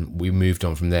then we moved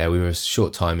on from there. We were a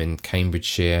short time in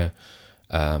Cambridgeshire,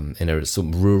 in a sort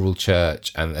of rural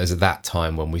church, and it was at that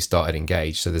time when we started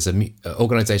Engage. So there's an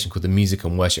organisation called the Music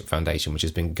and Worship Foundation, which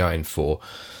has been going for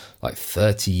like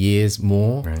 30 years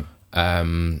more. Right.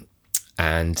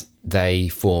 And they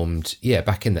formed,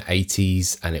 back in the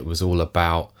 80s, and it was all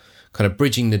about kind of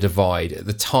bridging the divide. At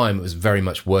the time, it was very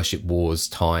much worship wars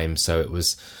time. So it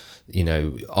was,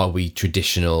 are we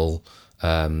traditional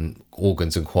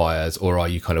organs and choirs, or are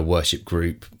you kind of worship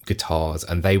group guitars?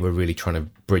 And they were really trying to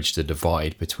bridge the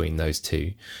divide between those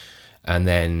two. And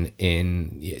then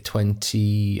in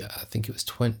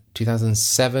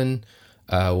 2007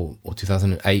 or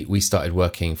 2008, we started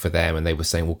working for them, and they were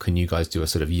saying, well, can you guys do a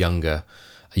sort of younger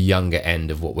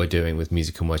end of what we're doing with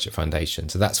Music and Worship Foundation?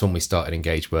 So that's when we started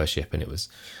Engage Worship, and it was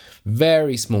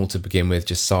very small to begin with,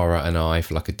 just Sarah and I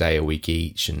for like a day a week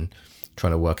each, and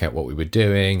trying to work out what we were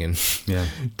doing, and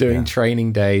doing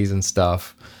training days and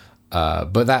stuff.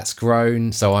 But that's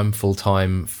grown. So I'm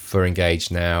full-time for Engage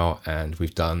now, and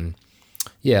we've done,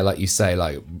 like you say,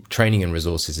 like training and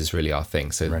resources is really our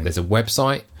thing. So there's a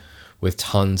website with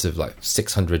tons of like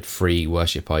 600 free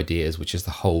worship ideas, which is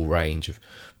the whole range of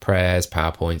prayers,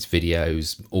 PowerPoints,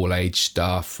 videos, all age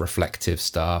stuff, reflective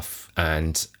stuff.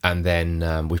 And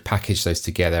then we've packaged those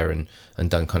together and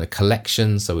done kind of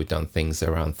collections. So we've done things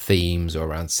around themes or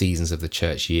around seasons of the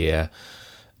church year.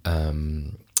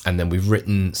 And then we've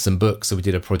written some books. So we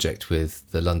did a project with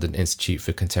the London Institute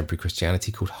for Contemporary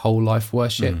Christianity called Whole Life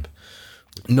Worship.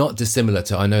 Not dissimilar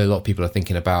to, I know a lot of people are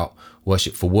thinking about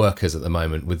worship for workers at the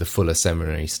moment with the Fuller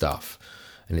Seminary stuff.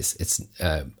 And it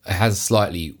has a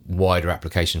slightly wider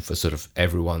application for sort of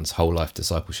everyone's whole life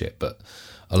discipleship, but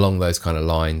along those kind of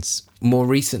lines. More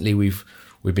recently, we've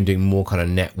been doing more kind of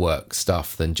network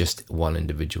stuff than just one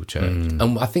individual church.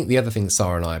 And I think the other thing that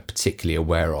Sarah and I are particularly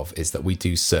aware of is that we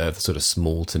do serve sort of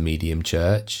small to medium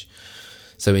church.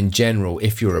 So in general,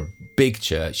 if you're a big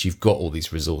church, you've got all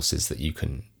these resources that you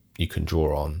can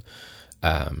draw on.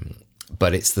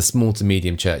 But it's the small to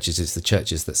medium churches, it's the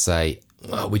churches that say,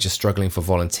 well, we're just struggling for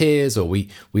volunteers, or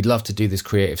we'd love to do this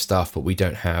creative stuff, but we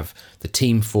don't have the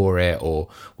team for it, or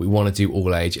we want to do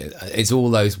all age. It's all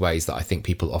those ways that I think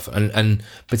people often, and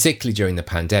particularly during the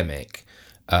pandemic,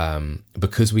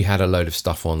 because we had a load of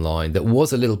stuff online that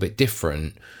was a little bit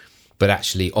different, but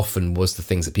actually often was the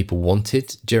things that people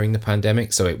wanted during the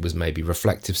pandemic. So it was maybe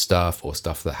reflective stuff, or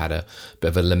stuff that had a bit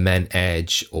of a lament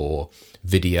edge, or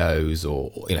videos,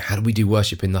 or how do we do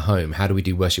worship in the home? How do we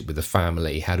do worship with the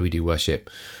family? How do we do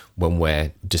worship when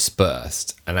we're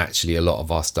dispersed? And actually a lot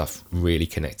of our stuff really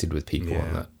connected with people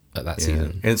at that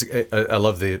season. And I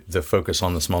love the focus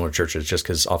on the smaller churches, just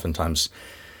because oftentimes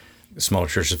smaller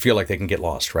churches feel like they can get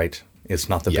lost, right? It's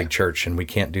not the big church, and we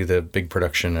can't do the big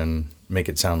production and make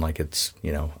it sound like it's,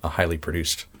 a highly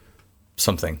produced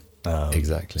something.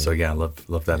 Exactly. So I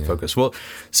love that focus. Well,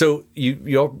 so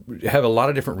you all have a lot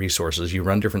of different resources. You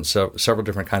run several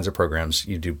different kinds of programs.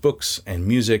 You do books and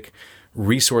music,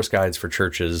 resource guides for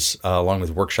churches, along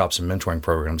with workshops and mentoring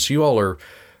programs. So you all are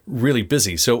really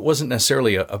busy. So it wasn't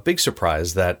necessarily a big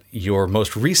surprise that your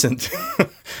most recent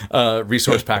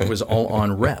resource pack was all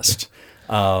on rest.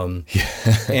 And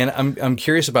I'm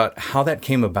curious about how that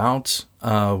came about.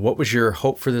 What was your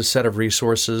hope for this set of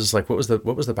resources? Like, what was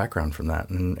the background from that,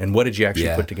 and what did you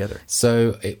actually put together?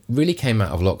 So it really came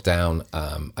out of lockdown.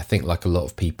 I think, like a lot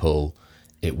of people,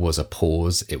 it was a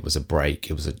pause, it was a break,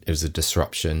 it was a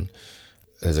disruption.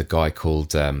 There's a guy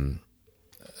called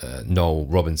Noel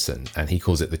Robinson, and he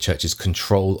calls it the church's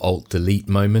Control-Alt-Delete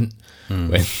moment.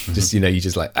 When just, you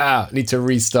just like, need to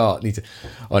restart,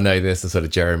 I know there's the sort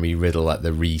of Jeremy Riddle, like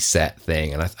the reset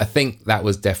thing. And I think that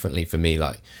was definitely for me.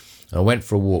 Like, I went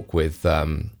for a walk with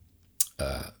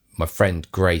my friend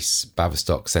Grace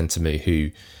Baverstock Sentamu,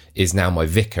 who is now my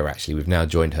vicar, actually. We've now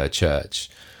joined her church.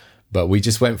 But we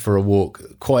just went for a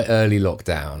walk quite early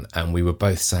lockdown, and we were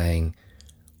both saying,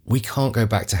 we can't go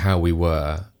back to how we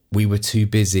were. We were too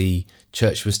busy.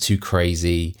 Church was too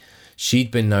crazy.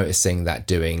 She'd been noticing that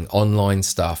doing online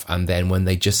stuff, and then when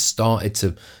they just started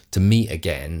to meet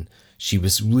again, she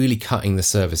was really cutting the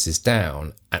services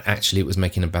down, and actually it was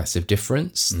making a massive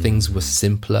difference. Things were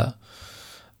simpler,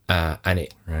 and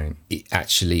it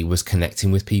actually was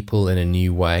connecting with people in a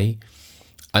new way.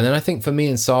 And then I think for me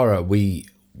and Sarah, we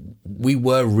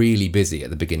were really busy at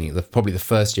the beginning. Probably the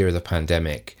first year of the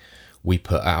pandemic, we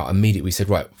put out immediately, we said,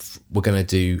 right, we're going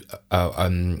to do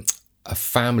a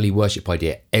family worship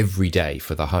idea every day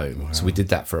for the home. Wow. So we did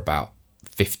that for about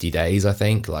 50 days, I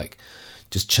think, like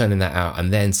just churning that out.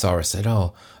 And then Sarah said,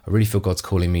 I really feel God's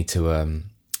calling me to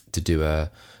do a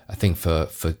thing for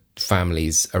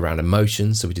families around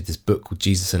emotions. So we did this book called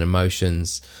Jesus and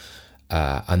Emotions.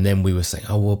 And then we were saying,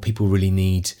 people really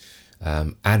need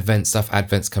Advent stuff.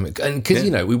 Advent's coming. And because,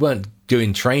 we weren't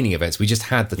doing training events. We just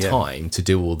had the time to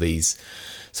do all these.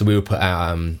 So we would put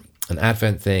out an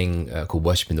Advent thing called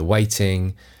Worship in the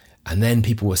Waiting. And then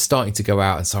people were starting to go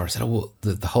out, and Sarah said,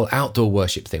 the whole outdoor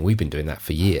worship thing, we've been doing that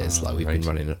for years. We've been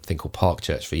running a thing called Park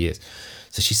Church for years.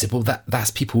 So she said, that's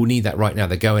people who need that right now.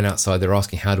 They're going outside. They're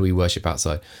asking, how do we worship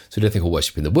outside? So we did a thing called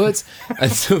Worship in the Woods.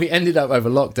 And so we ended up over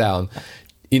lockdown,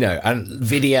 and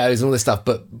videos and all this stuff,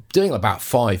 but doing about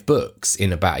 5 books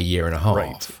in about a year and a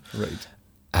half.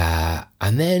 Right.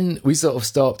 And then we sort of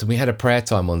stopped, and we had a prayer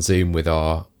time on Zoom with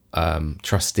our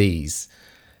trustees.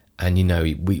 And,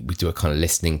 we do a kind of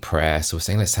listening prayer. So we're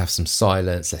saying, let's have some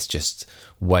silence. Let's just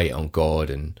wait on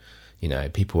God. And,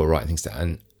 people were writing things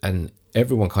down. And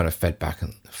everyone kind of fed back,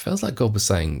 and it feels like God was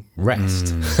saying,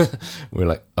 rest. We're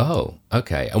like, oh,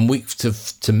 okay. And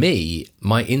to me,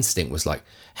 my instinct was like,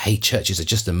 hey, churches are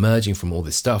just emerging from all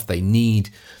this stuff. They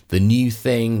need the new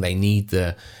thing. They need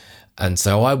and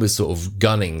so I was sort of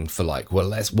gunning for like,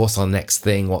 what's our next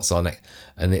thing? What's our next?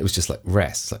 And it was just like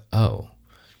rest. It's like, oh.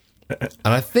 And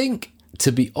I think,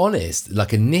 to be honest,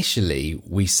 like initially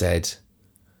we said,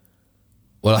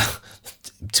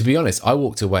 to be honest, I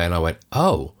walked away and I went,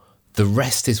 oh, the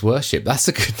rest is worship. That's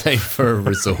a good name for a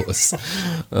resource.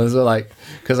 I was like,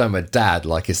 because I'm a dad,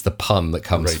 like it's the pun that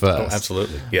comes first. Oh,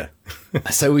 absolutely. Yeah.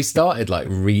 So we started like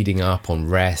reading up on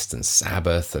rest and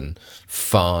Sabbath and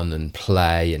fun and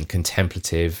play and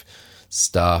contemplative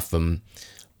stuff.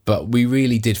 But we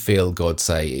really did feel God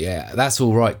say, yeah, that's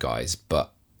all right, guys,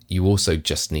 but you also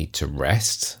just need to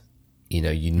rest. You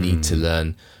need to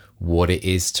learn what it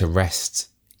is to rest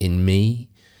in me.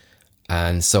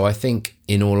 And so I think,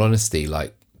 in all honesty,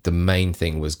 like the main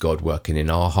thing was God working in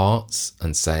our hearts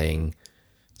and saying,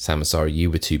 Sam and Sarah,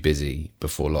 you were too busy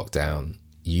before lockdown.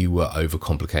 You were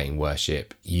overcomplicating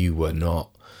worship. You were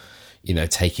not,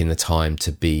 taking the time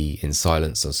to be in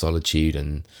silence and solitude,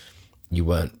 and you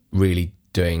weren't really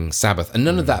doing Sabbath. And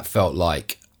none of that felt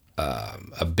like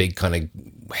a big kind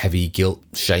of heavy guilt,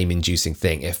 shame-inducing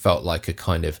thing. It felt like a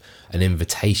kind of an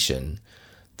invitation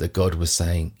that God was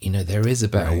saying, there is a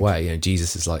better way.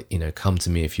 Jesus is like, come to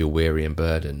me if you're weary and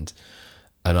burdened,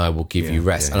 and I will give you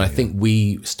rest. And I think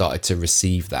we started to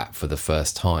receive that for the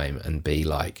first time and be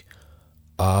like,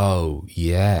 oh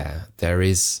yeah, there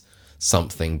is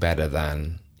something better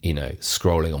than,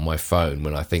 scrolling on my phone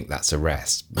when I think that's a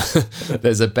rest.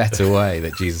 There's a better way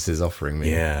that Jesus is offering me.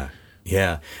 Yeah.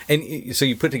 Yeah. And so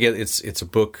you put together, it's a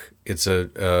book, it's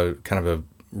a kind of a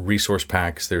resource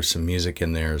packs. There's some music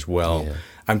in there as well. Yeah.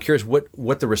 I'm curious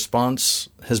what the response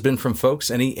has been from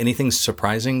folks. Anything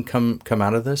surprising come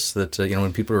out of this that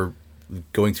when people are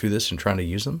going through this and trying to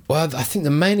use them? Well, I think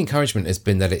the main encouragement has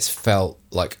been that it's felt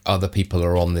like other people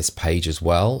are on this page as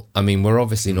well. I mean, we're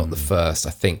obviously not the first.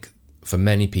 I think for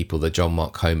many people, the John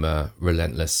Mark Comer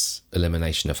Relentless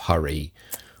Elimination of Hurry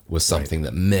was something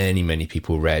that many, many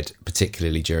people read,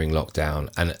 particularly during lockdown,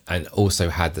 and also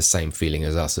had the same feeling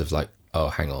as us of like, oh,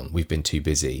 hang on, we've been too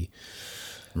busy.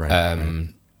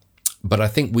 But I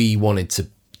think we wanted to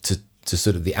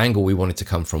sort of, the angle we wanted to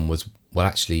come from was, well,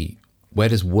 actually, where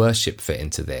does worship fit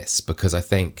into this? Because I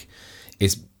think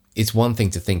it's one thing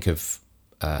to think of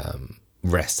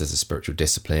rest as a spiritual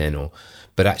discipline,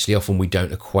 but actually often we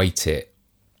don't equate it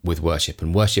with worship.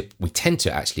 And worship, we tend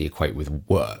to actually equate with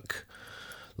work.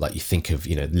 Like you think of,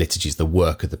 liturgy as the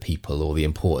work of the people, or the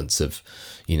importance of,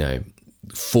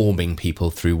 forming people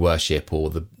through worship, or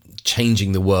the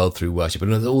changing the world through worship,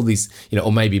 and all these,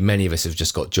 or maybe many of us have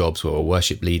just got jobs where we're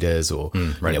worship leaders, or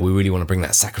we really want to bring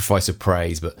that sacrifice of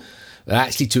praise, but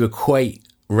actually to equate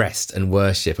rest and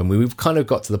worship, and we've kind of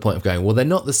got to the point of going, well, they're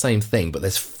not the same thing, but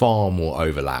there's far more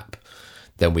overlap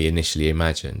than we initially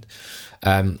imagined.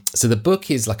 So the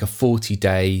book is like a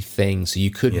 40-day thing, so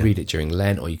you could read it during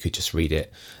Lent, or you could just read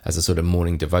it as a sort of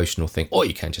morning devotional thing, or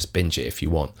you can just binge it if you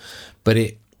want, but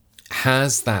it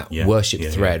has that worship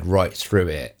thread right through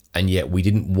it. And yet we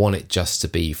didn't want it just to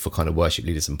be for kind of worship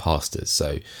leaders and pastors.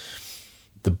 So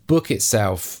the book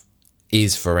itself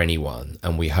is for anyone.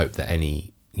 And we hope that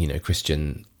any,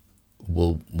 Christian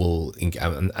will,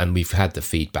 and we've had the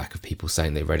feedback of people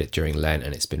saying they read it during Lent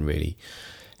and it's been really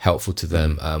helpful to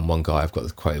them. One guy, I've got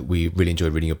the quote, we really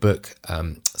enjoyed reading your book.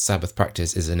 Sabbath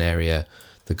practice is an area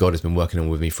that God has been working on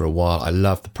with me for a while. I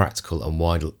love the practical and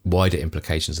wider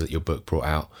implications that your book brought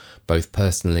out, both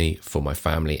personally, for my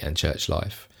family and church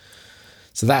life.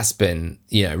 So that's been,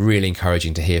 really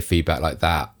encouraging to hear feedback like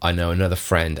that. I know another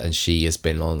friend, and she has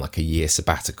been on like a year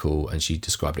sabbatical, and she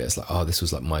described it as like, oh, this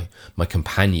was like my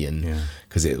companion,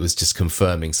 because it was just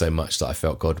confirming so much that I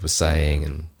felt God was saying.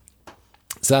 And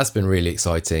so that's been really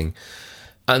exciting.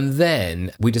 And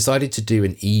then we decided to do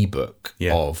an ebook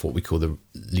of what we call the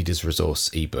Leaders Resource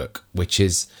ebook, which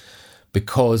is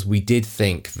because we did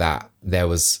think that there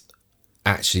was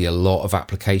actually a lot of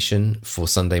application for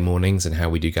Sunday mornings and how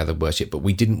we do gather worship, but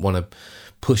we didn't want to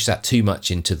push that too much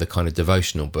into the kind of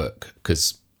devotional book,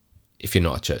 because if you're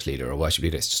not a church leader or a worship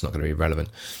leader, it's just not going to be relevant.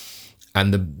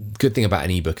 And the good thing about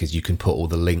an ebook is you can put all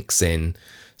the links in,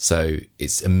 so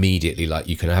it's immediately like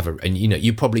you can have and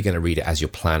you're probably going to read it as you're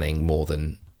planning more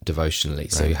than devotionally.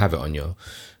 So you have it on your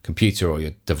computer or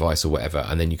your device or whatever,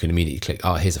 and then you can immediately click,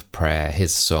 oh, here's a prayer,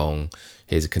 here's a song,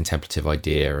 here's a contemplative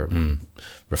idea or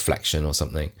reflection or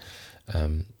something.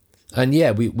 And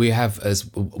we have,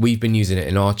 as we've been using it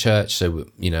in our church. So,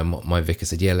 my vicar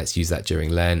said, let's use that during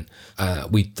Lent.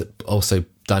 We've also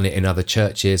done it in other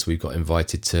churches. We've got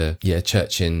invited to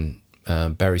church in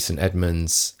Bury St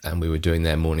Edmunds, and we were doing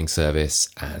their morning service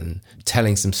and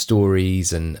telling some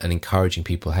stories and encouraging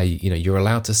people, hey, you're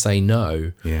allowed to say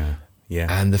no. Yeah.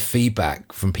 And the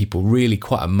feedback from people really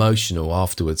quite emotional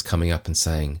afterwards, coming up and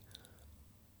saying,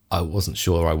 I wasn't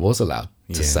sure I was allowed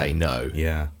to say no.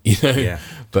 But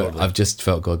totally. I've just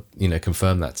felt God,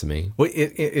 confirm that to me. Well,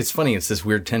 it's funny. It's this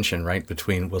weird tension, right?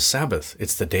 Between, Sabbath,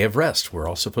 it's the day of rest. We're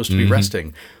all supposed to be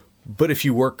resting. But if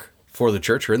you work for the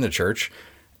church or in the church,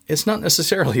 it's not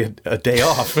necessarily a day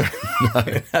off.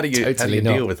 How do you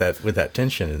deal with that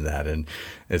tension in that? And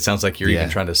it sounds like you're even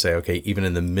trying to say, okay, even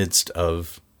in the midst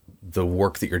of the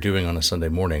work that you're doing on a Sunday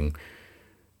morning,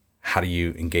 how do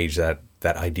you engage that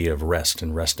idea of rest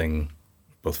and resting,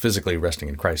 both physically resting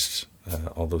in Christ,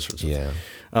 all those sorts of things.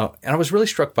 And I was really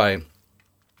struck by,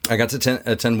 I got to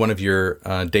attend one of your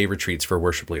day retreats for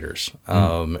worship leaders,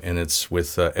 and it's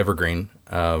with Evergreen,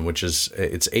 which is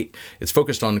it's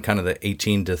focused on kind of the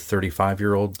 18 to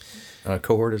 35-year-old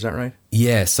cohort. Is that right?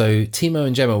 Yeah. So Timo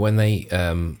and Gemma, when they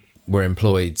were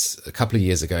employed a couple of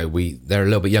years ago, they're a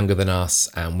little bit younger than us,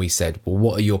 and we said, well,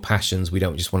 what are your passions? We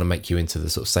don't just want to make you into the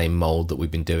sort of same mold that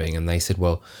we've been doing. And they said,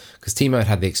 well, because Timo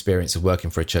had the experience of working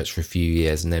for a church for a few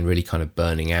years and then really kind of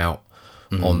burning out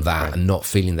on that and not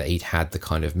feeling that he'd had the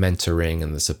kind of mentoring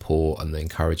and the support and the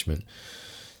encouragement.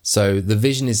 So the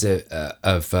vision is a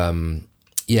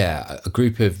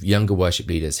group of younger worship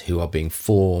leaders who are being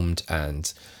formed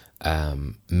and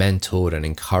mentored and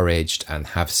encouraged and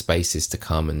have spaces to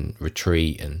come and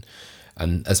retreat.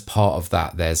 And as part of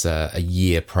that, there's a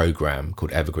year program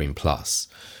called Evergreen Plus,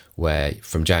 where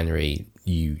from January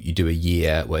you do a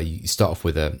year where you start off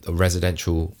with a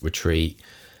residential retreat,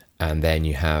 and then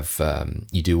you have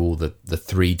you do all the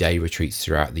 3-day retreats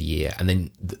throughout the year. And then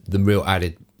the real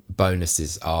added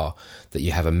bonuses are that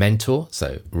you have a mentor.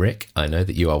 So Rick, I know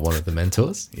that you are one of the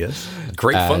mentors. Yes.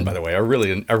 Great fun, by the way. I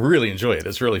really enjoy it.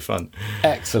 It's really fun.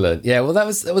 Excellent. Yeah, well that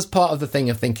was part of the thing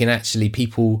of thinking actually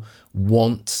people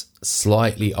want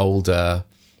slightly older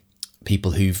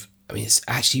people it's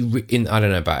actually I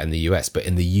don't know about in the US, but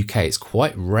in the UK it's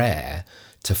quite rare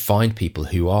to find people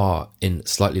who are in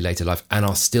slightly later life and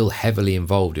are still heavily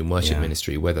involved in worship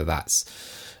ministry, whether that's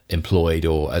employed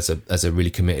or as a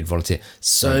really committed volunteer.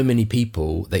 So many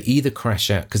people, they either crash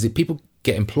out because people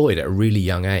get employed at a really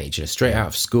young age, straight out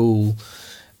of school,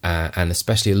 and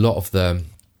especially a lot of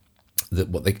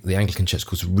what the Anglican Church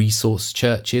calls resource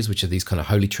churches, which are these kind of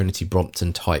Holy Trinity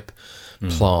Brompton type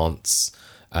plants.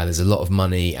 There's a lot of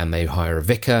money, and they hire a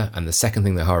vicar, and the second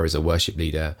thing they hire is a worship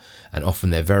leader, and often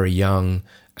they're very young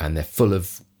and they're full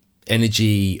of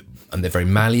energy and they're very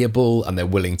malleable and they're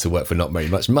willing to work for not very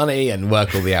much money and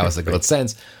work all the hours that God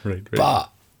sends. Right. But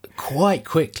quite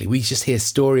quickly, we just hear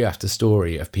story after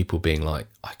story of people being like,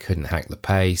 I couldn't hack the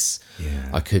pace. Yeah.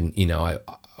 I couldn't,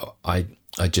 I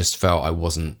just felt I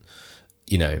wasn't,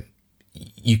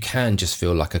 you can just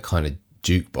feel like a kind of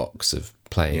jukebox of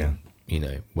playing,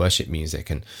 worship music.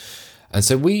 And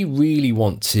so we really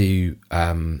want to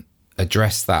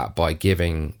address that by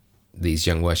giving these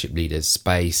young worship leaders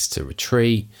space to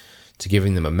retreat, to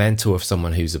giving them a mentor of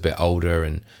someone who's a bit older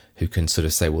and who can sort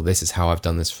of say, well, this is how I've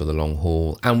done this for the long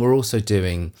haul. And we're also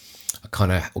doing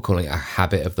we're calling it a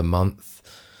habit of the month.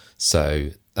 So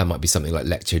that might be something like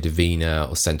Lectio Divina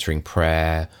or centering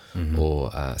prayer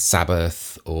or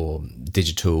Sabbath or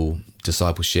digital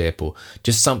discipleship or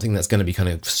just something that's going to be kind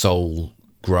of soul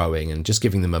growing, and just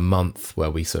giving them a month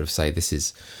where we sort of say, this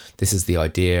is the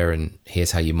idea and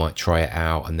here's how you might try it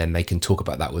out. And then they can talk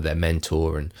about that with their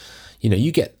mentor. And,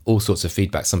 you get all sorts of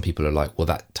feedback. Some people are like, well,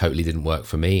 that totally didn't work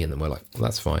for me. And then we're like, well,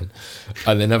 that's fine.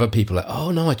 And then other people are like,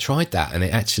 oh no, I tried that. And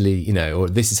it actually, or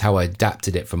this is how I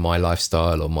adapted it for my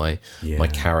lifestyle or my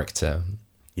character.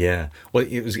 Yeah. Well,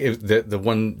 it was the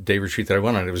one day retreat that I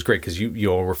went on. It was great because you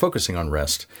all were focusing on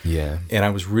rest. Yeah. And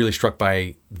I was really struck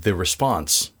by the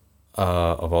response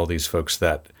of all these folks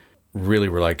that really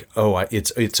were like, oh,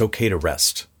 it's okay to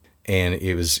rest. And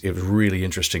it was really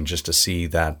interesting just to see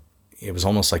that it was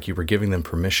almost like you were giving them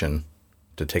permission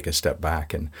to take a step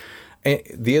back. And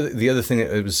the other thing,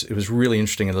 it was really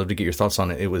interesting. I'd love to get your thoughts on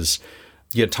it. It was,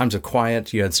 you had times of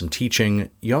quiet, you had some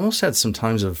teaching, you almost had some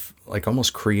times of like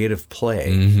almost creative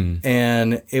play. Mm-hmm.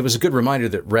 And it was a good reminder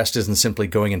that rest isn't simply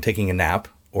going and taking a nap,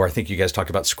 or I think you guys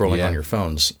talked about scrolling on your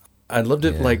phones. I'd love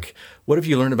to, like, what have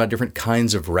you learned about different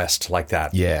kinds of rest like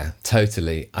that? Yeah,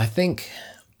 totally. I think,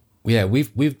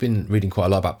 we've been reading quite a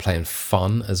lot about play and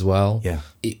fun as well. Yeah.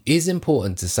 It is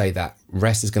important to say that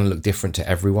rest is going to look different to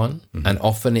everyone. Mm-hmm. And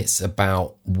often it's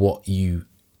about what you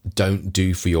don't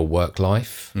do for your work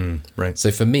life. Right. So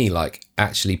for me, like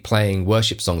actually playing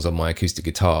worship songs on my acoustic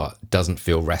guitar doesn't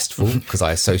feel restful because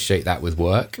I associate that with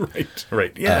work.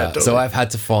 Right. Yeah. Totally. So I've had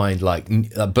to find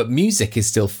but music is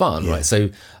still fun, right?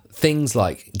 So things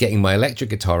like getting my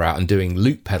electric guitar out and doing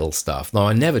loop pedal stuff. Now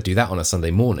I never do that on a Sunday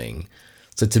morning.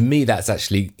 So to me, that's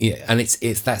actually, and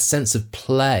it's that sense of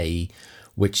play,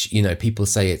 which, people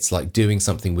say it's like doing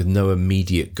something with no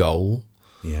immediate goal.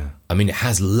 Yeah. I mean, it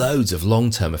has loads of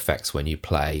long-term effects when you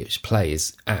play. Play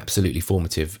is absolutely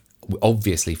formative,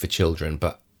 obviously for children,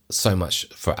 but so much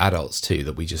for adults too,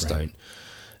 that we just don't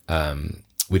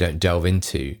delve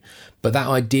into. But that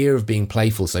idea of being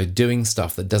playful, so doing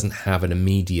stuff that doesn't have an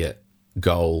immediate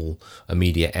goal,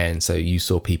 immediate end. So you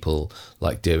saw people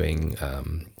like doing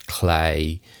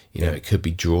clay, it could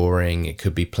be drawing, it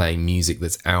could be playing music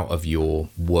that's out of your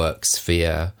work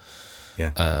sphere.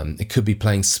 Yeah. It could be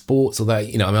playing sports, although,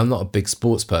 I'm not a big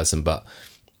sports person, but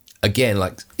again,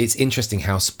 like it's interesting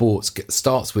how sports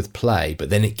starts with play, but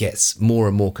then it gets more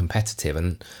and more competitive.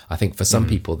 And I think for some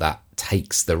people that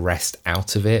takes the rest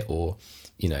out of it, or,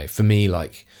 for me,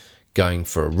 like going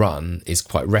for a run is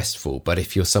quite restful. But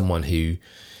if you're someone who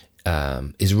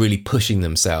is really pushing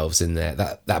themselves in there,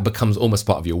 that becomes almost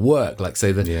part of your work. Like,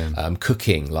 so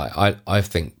cooking, like I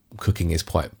think cooking is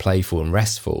quite playful and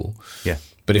restful. Yeah.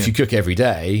 But if you cook every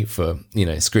day for,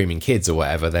 screaming kids or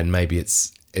whatever, then maybe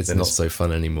it's not so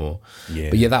fun anymore. Yeah.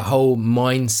 But that whole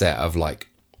mindset of like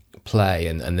play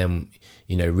and then,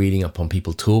 reading up on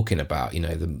people talking about,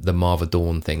 the Marva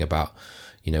Dawn thing about,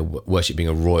 worship being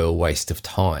a royal waste of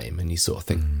time. And you sort of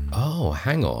think, oh,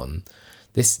 hang on,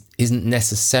 this isn't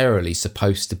necessarily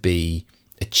supposed to be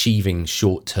achieving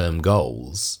short-term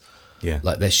goals. Yeah.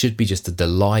 Like there should be just a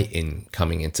delight in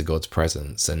coming into God's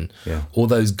presence, and all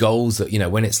those goals that,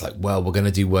 when it's like, well, we're going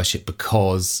to do worship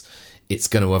because it's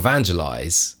going to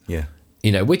evangelize,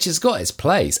 which has got its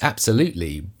place.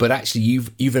 Absolutely. But actually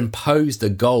you've imposed a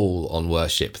goal on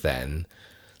worship then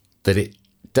that it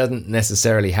doesn't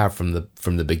necessarily have from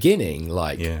the beginning.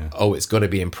 Like, it's got to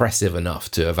be impressive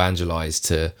enough to evangelize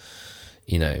to,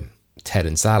 Ted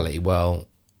and Sally. Well,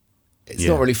 it's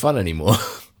not really fun anymore.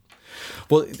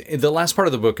 Well, the last part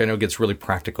of the book I know gets really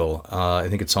practical. I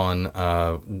think it's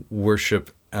on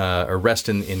worship or rest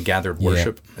in gathered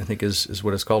worship, I think is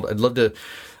what it's called. I'd love to,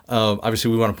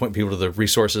 obviously we want to point people to the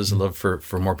resources. I'd love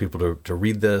for more people to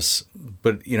read this.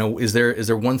 But, is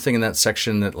there one thing in that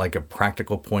section that like a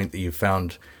practical point that you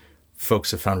found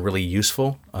folks have found really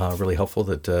useful, really helpful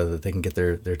that they can get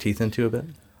their teeth into a bit?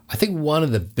 I think one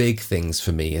of the big things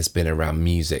for me has been around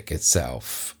music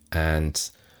itself, and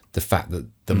the fact that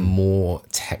the more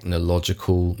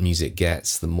technological music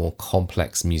gets, the more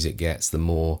complex music gets, the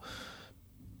more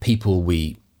people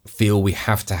we feel we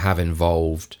have to have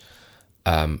involved.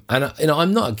 And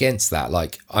I'm not against that.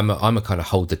 Like I'm a kind of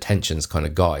hold the tensions kind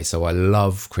of guy. So I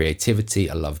love creativity.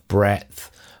 I love breadth.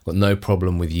 I've got no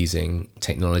problem with using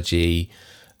technology,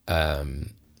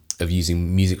 of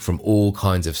using music from all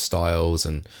kinds of styles.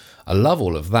 And I love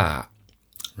all of that.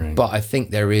 Right. But I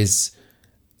think there is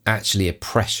actually a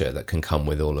pressure that can come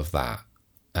with all of that.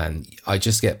 And I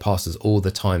just get pastors all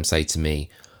the time say to me,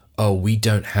 oh, we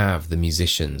don't have the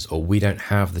musicians, or we don't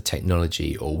have the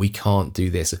technology, or we can't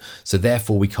do this, so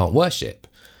therefore we can't worship.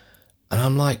 And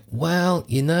I'm like, well,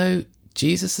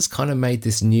 Jesus has kind of made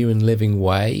this new and living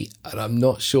way, and I'm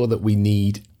not sure that we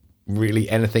need really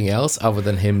anything else other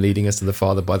than him leading us to the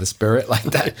Father by the Spirit. Like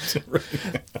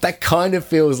that kind of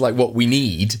feels like what we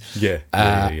need.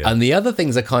 And the other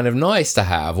things are kind of nice to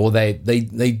have, or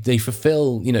they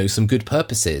fulfill, some good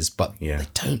purposes, but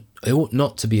they ought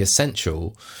not to be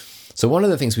essential. So one of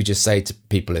the things we just say to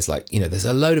people is like, there's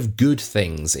a load of good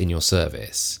things in your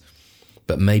service,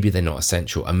 but maybe they're not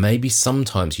essential. And maybe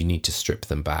sometimes you need to strip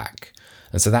them back.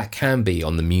 And so that can be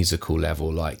on the musical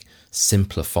level, like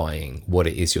simplifying what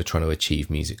it is you're trying to achieve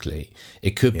musically.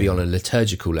 It could be on a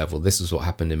liturgical level. This is what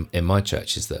happened in my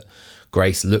church, is that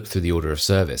Grace looked through the order of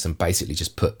service and basically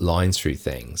just put lines through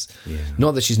things.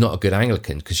 Not that she's not a good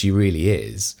Anglican, because she really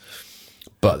is,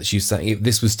 but she was saying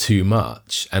this was too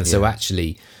much. And so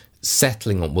actually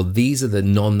settling on, well, these are the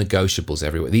non-negotiables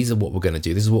everywhere. These are what we're going to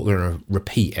do. This is what we're going to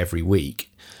repeat every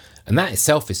week. And that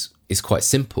itself is quite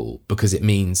simple, because it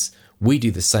means we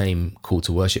do the same call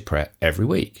to worship prayer every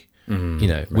week.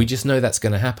 We just know that's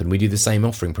going to happen. We do the same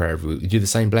offering prayer every week. We do the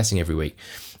same blessing every week.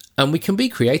 And we can be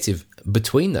creative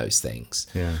between those things.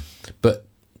 But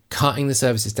cutting the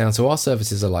services down. So our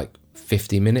services are like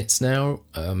 50 minutes now,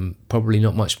 probably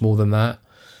not much more than that.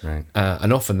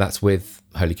 And often that's with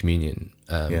Holy Communion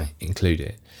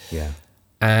included.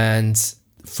 And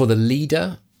for the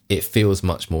leader, it feels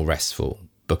much more restful,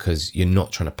 because you're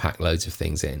not trying to pack loads of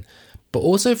things in. But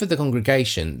also for the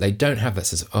congregation, they don't have that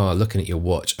sense of, looking at your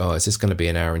watch, is this going to be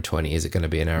an hour and 20? Is it going to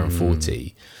be an hour and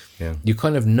 40? You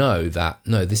kind of know that,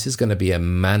 no, this is going to be a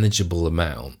manageable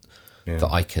amount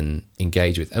that I can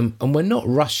engage with. And we're not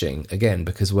rushing, again,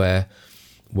 because we're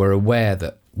aware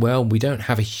that, well, we don't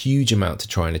have a huge amount to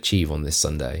try and achieve on this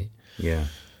Sunday.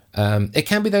 It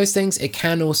can be those things. It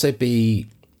can also be,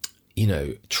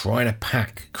 trying to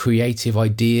pack creative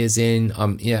ideas in.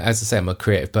 As I say, I'm a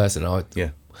creative person. I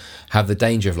have the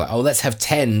danger of like, let's have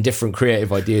 10 different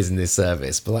creative ideas in this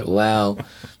service. But like, well,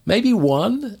 maybe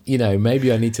one,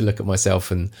 maybe I need to look at myself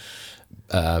and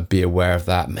be aware of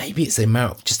that. Maybe it's the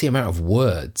amount of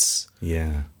words.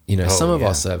 Some of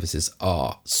our services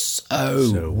are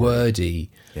so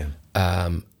wordy.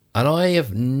 And I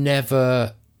have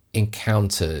never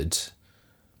encountered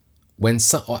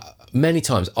many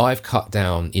times I've cut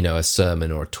down, a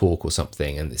sermon or a talk or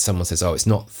something, and someone says, it's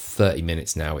not 30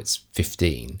 minutes now, it's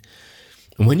 15.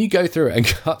 And when you go through it and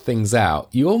cut things out,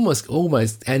 you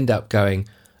almost end up going,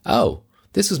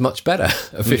 this was much better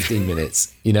at 15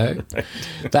 minutes,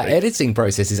 That editing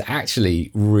process is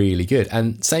actually really good.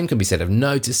 And same can be said of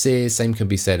notices, same can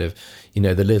be said of,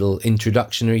 the little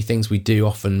introductory things we do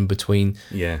often between.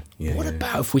 What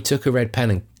about if we took a red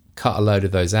pen and cut a load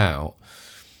of those out?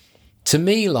 To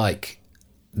me, like,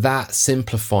 that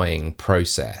simplifying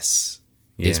process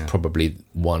is probably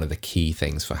one of the key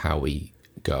things for how we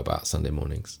go about Sunday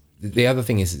mornings. The other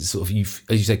thing is sort of,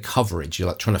 as you say, coverage. You're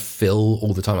like trying to fill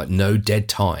all the time, like no dead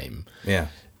time. And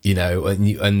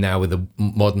now with the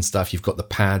modern stuff, you've got the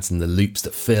pads and the loops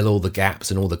that fill all the gaps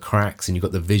and all the cracks, and you've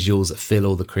got the visuals that fill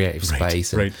all the creative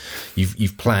space. And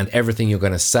you've planned everything you're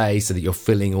going to say so that you're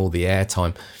filling all the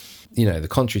airtime. The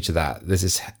contrary to that, there's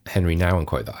this Henry Nouwen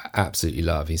quote that I absolutely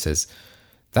love. He says,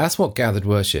 that's what gathered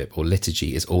worship or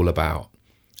liturgy is all about.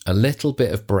 A little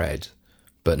bit of bread,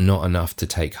 but not enough to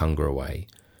take hunger away.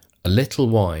 A little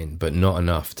wine, but not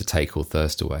enough to take all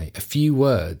thirst away. A few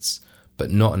words,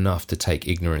 but not enough to take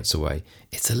ignorance away.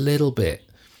 It's a little bit,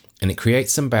 and it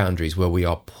creates some boundaries where we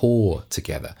are poor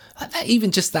together. Like that,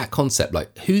 even just that concept,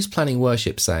 like who's planning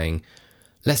worship saying,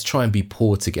 let's try and be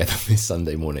poor together this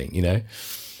Sunday morning,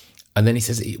 And then he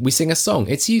says, we sing a song.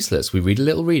 It's useless. We read a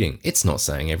little reading. It's not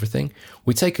saying everything.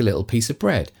 We take a little piece of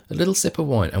bread, a little sip of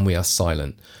wine, and we are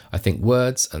silent. I think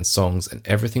words and songs and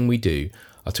everything we do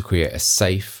are to create a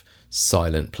safe,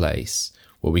 silent place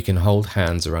where we can hold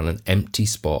hands around an empty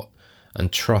spot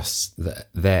and trust that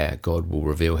there God will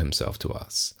reveal himself to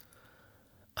us.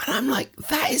 And I'm like,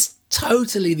 that is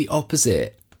totally the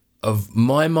opposite of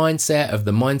my mindset, of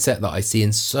the mindset that I see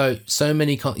in so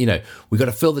many, we got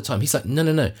to fill the time. He's like,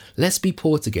 no, let's be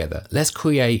poor together. Let's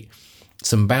create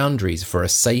some boundaries for a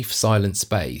safe, silent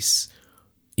space,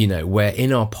 where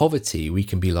in our poverty, we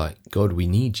can be like, God, we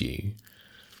need you.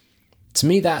 To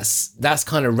me, that's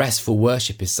kind of restful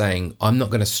worship, is saying, I'm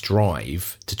not going to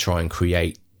strive to try and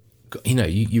create.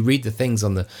 You read the things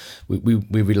on we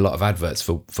read a lot of adverts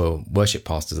for worship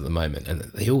pastors at the moment, and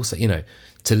they also,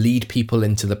 to lead people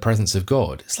into the presence of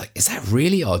God. It's like, is that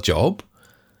really our job?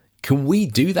 Can we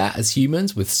do that as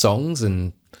humans with songs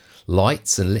and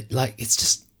lights and it's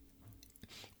just,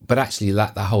 but actually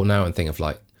that whole Nouwen thing of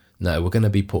like, no, we're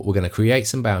going to create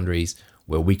some boundaries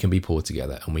where we can be poor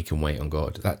together and we can wait on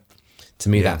God. That, to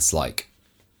me, that's like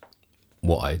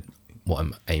what I what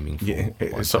I'm aiming for. Yeah,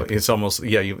 it's almost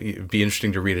it'd be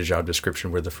interesting to read a job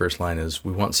description where the first line is,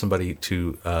 "We want somebody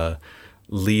to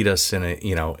lead us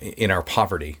in our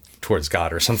poverty towards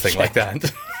God," or something like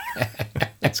that.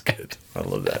 That's good. I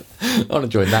love that. I want to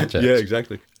join that church. Yeah,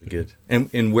 exactly. Good.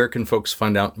 And where can folks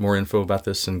find out more info about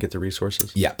this and get the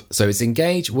resources? Yep. So it's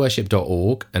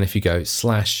engageworship.org, and if you go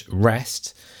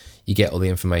 /rest, you get all the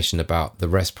information about the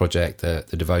REST project, the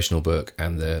devotional book,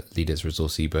 and the Leaders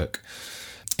Resource ebook.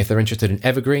 If they're interested in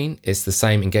Evergreen, it's the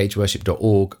same,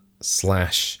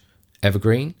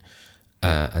 engageworship.org/evergreen,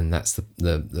 and that's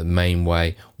the main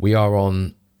way. We are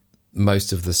on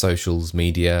most of the socials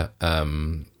media,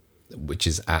 which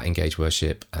is at Engage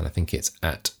Worship, and I think it's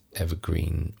at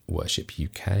Evergreen Worship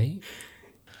UK.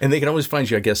 And they can always find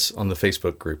you, I guess, on the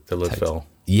Facebook group, the LitFel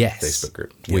Facebook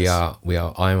group. Yes. We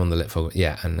are. I am on the LitFel.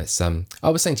 Yeah, and it's I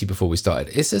was saying to you before we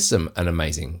started, it's just an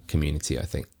amazing community. I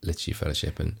think Liturgy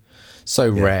Fellowship, and so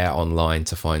rare online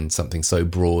to find something so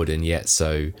broad and yet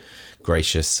so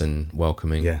gracious and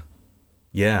welcoming. Yeah.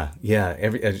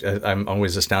 I'm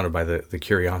always astounded by the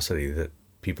curiosity that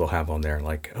people have on there.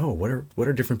 Like, oh, what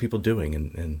are different people doing,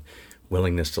 and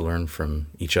willingness to learn from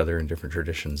each other in different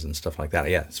traditions and stuff like that.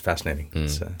 Yeah, it's fascinating.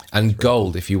 And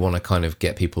gold, if you want to kind of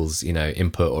get people's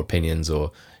input or opinions,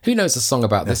 or who knows a song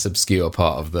about this obscure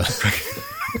part of the.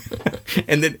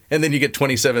 and then you get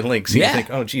 27 links. And you think,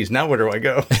 oh, geez, now where do I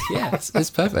go? Yeah, it's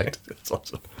perfect. It's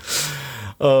awesome.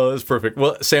 Oh, that's perfect.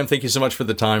 Well, Sam, thank you so much for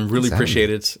the time. Really appreciate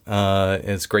it.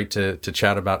 It's great to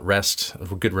chat about rest. A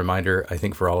good reminder, I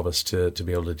think, for all of us to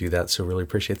be able to do that. So really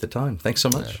appreciate the time. Thanks so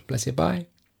much. Bless you. Bye.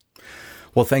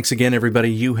 Well, thanks again, everybody.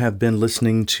 You have been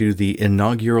listening to the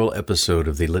inaugural episode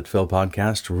of the LitFel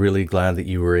podcast. Really glad that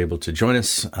you were able to join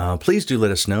us. Please do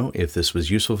let us know if this was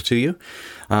useful to you.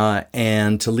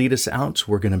 And to lead us out,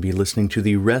 we're going to be listening to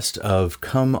the rest of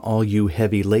Come All You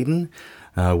Heavy Laden,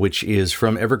 which is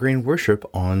from Evergreen Worship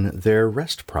on their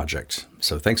Rest project.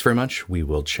 So thanks very much. We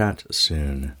will chat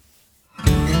soon.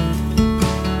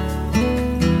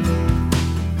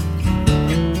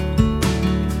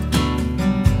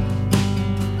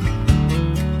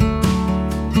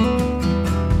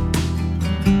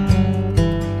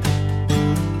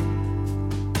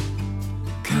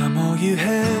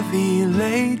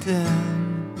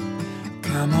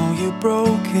 Come all you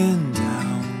broken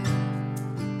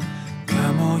down,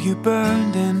 come all you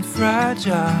burned and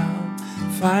fragile,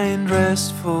 find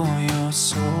rest for your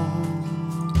souls.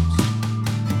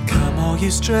 Come all you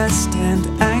stressed and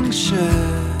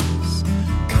anxious,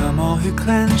 come all who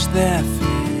clench their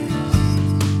fists,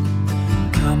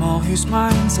 come all whose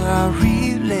minds are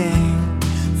reeling,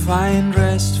 find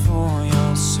rest for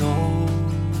your souls.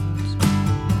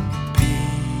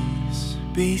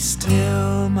 Be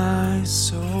still, my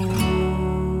soul.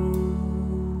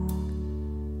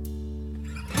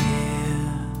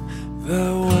 Hear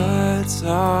the words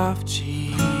of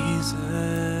Jesus.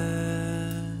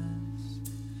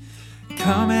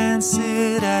 Come and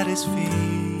sit at his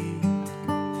feet.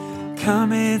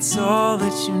 Come, it's all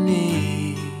that you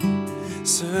need.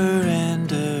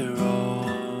 Surrender all.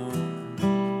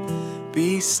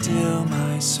 Be still,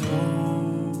 my soul.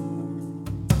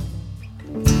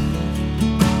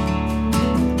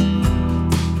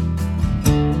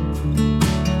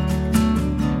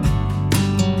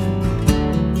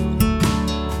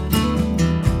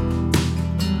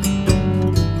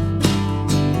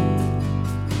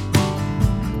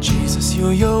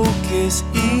 Your yoke is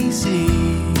easy,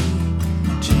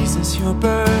 Jesus, your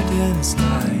burden's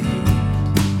light.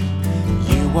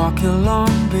 You walk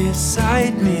along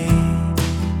beside me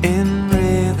in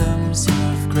rhythms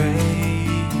of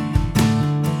grace.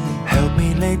 Help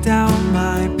me lay down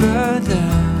my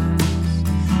burdens,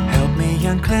 help me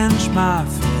unclench my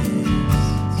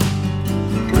fists,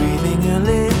 breathing a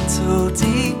little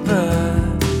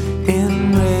deeper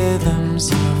in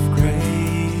rhythms of grace.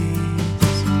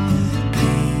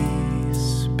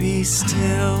 Be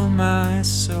still, my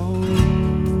soul.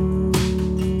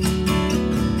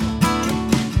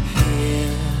 Hear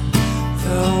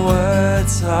the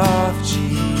words of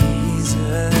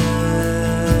Jesus.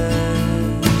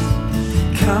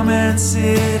 Come and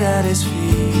sit at his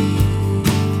feet.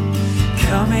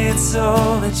 Come, it's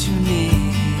all that you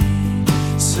need.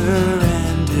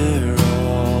 Surrender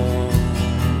all.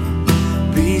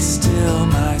 Be still,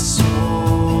 my soul.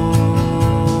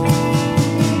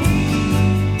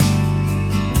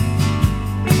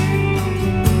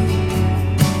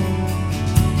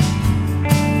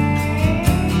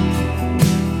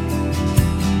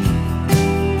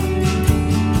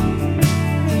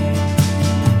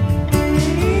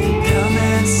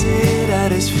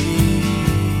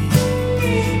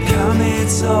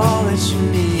 It's all that you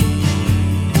need.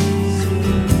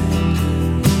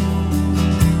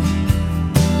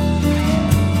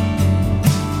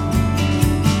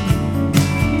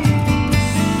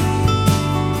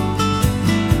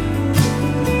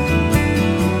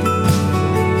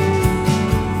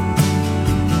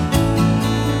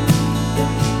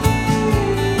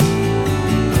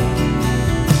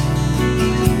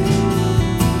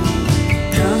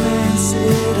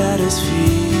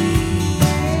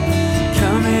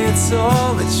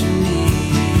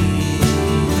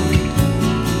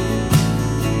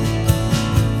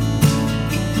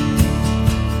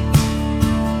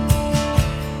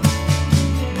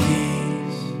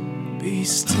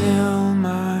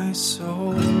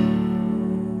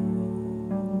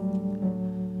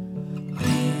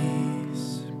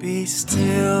 Be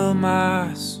still,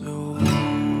 my soul.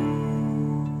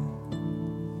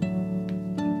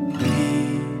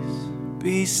 Peace,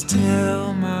 be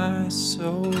still, my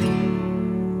soul.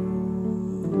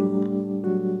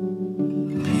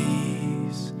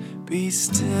 Peace, be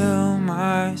still,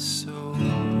 my soul.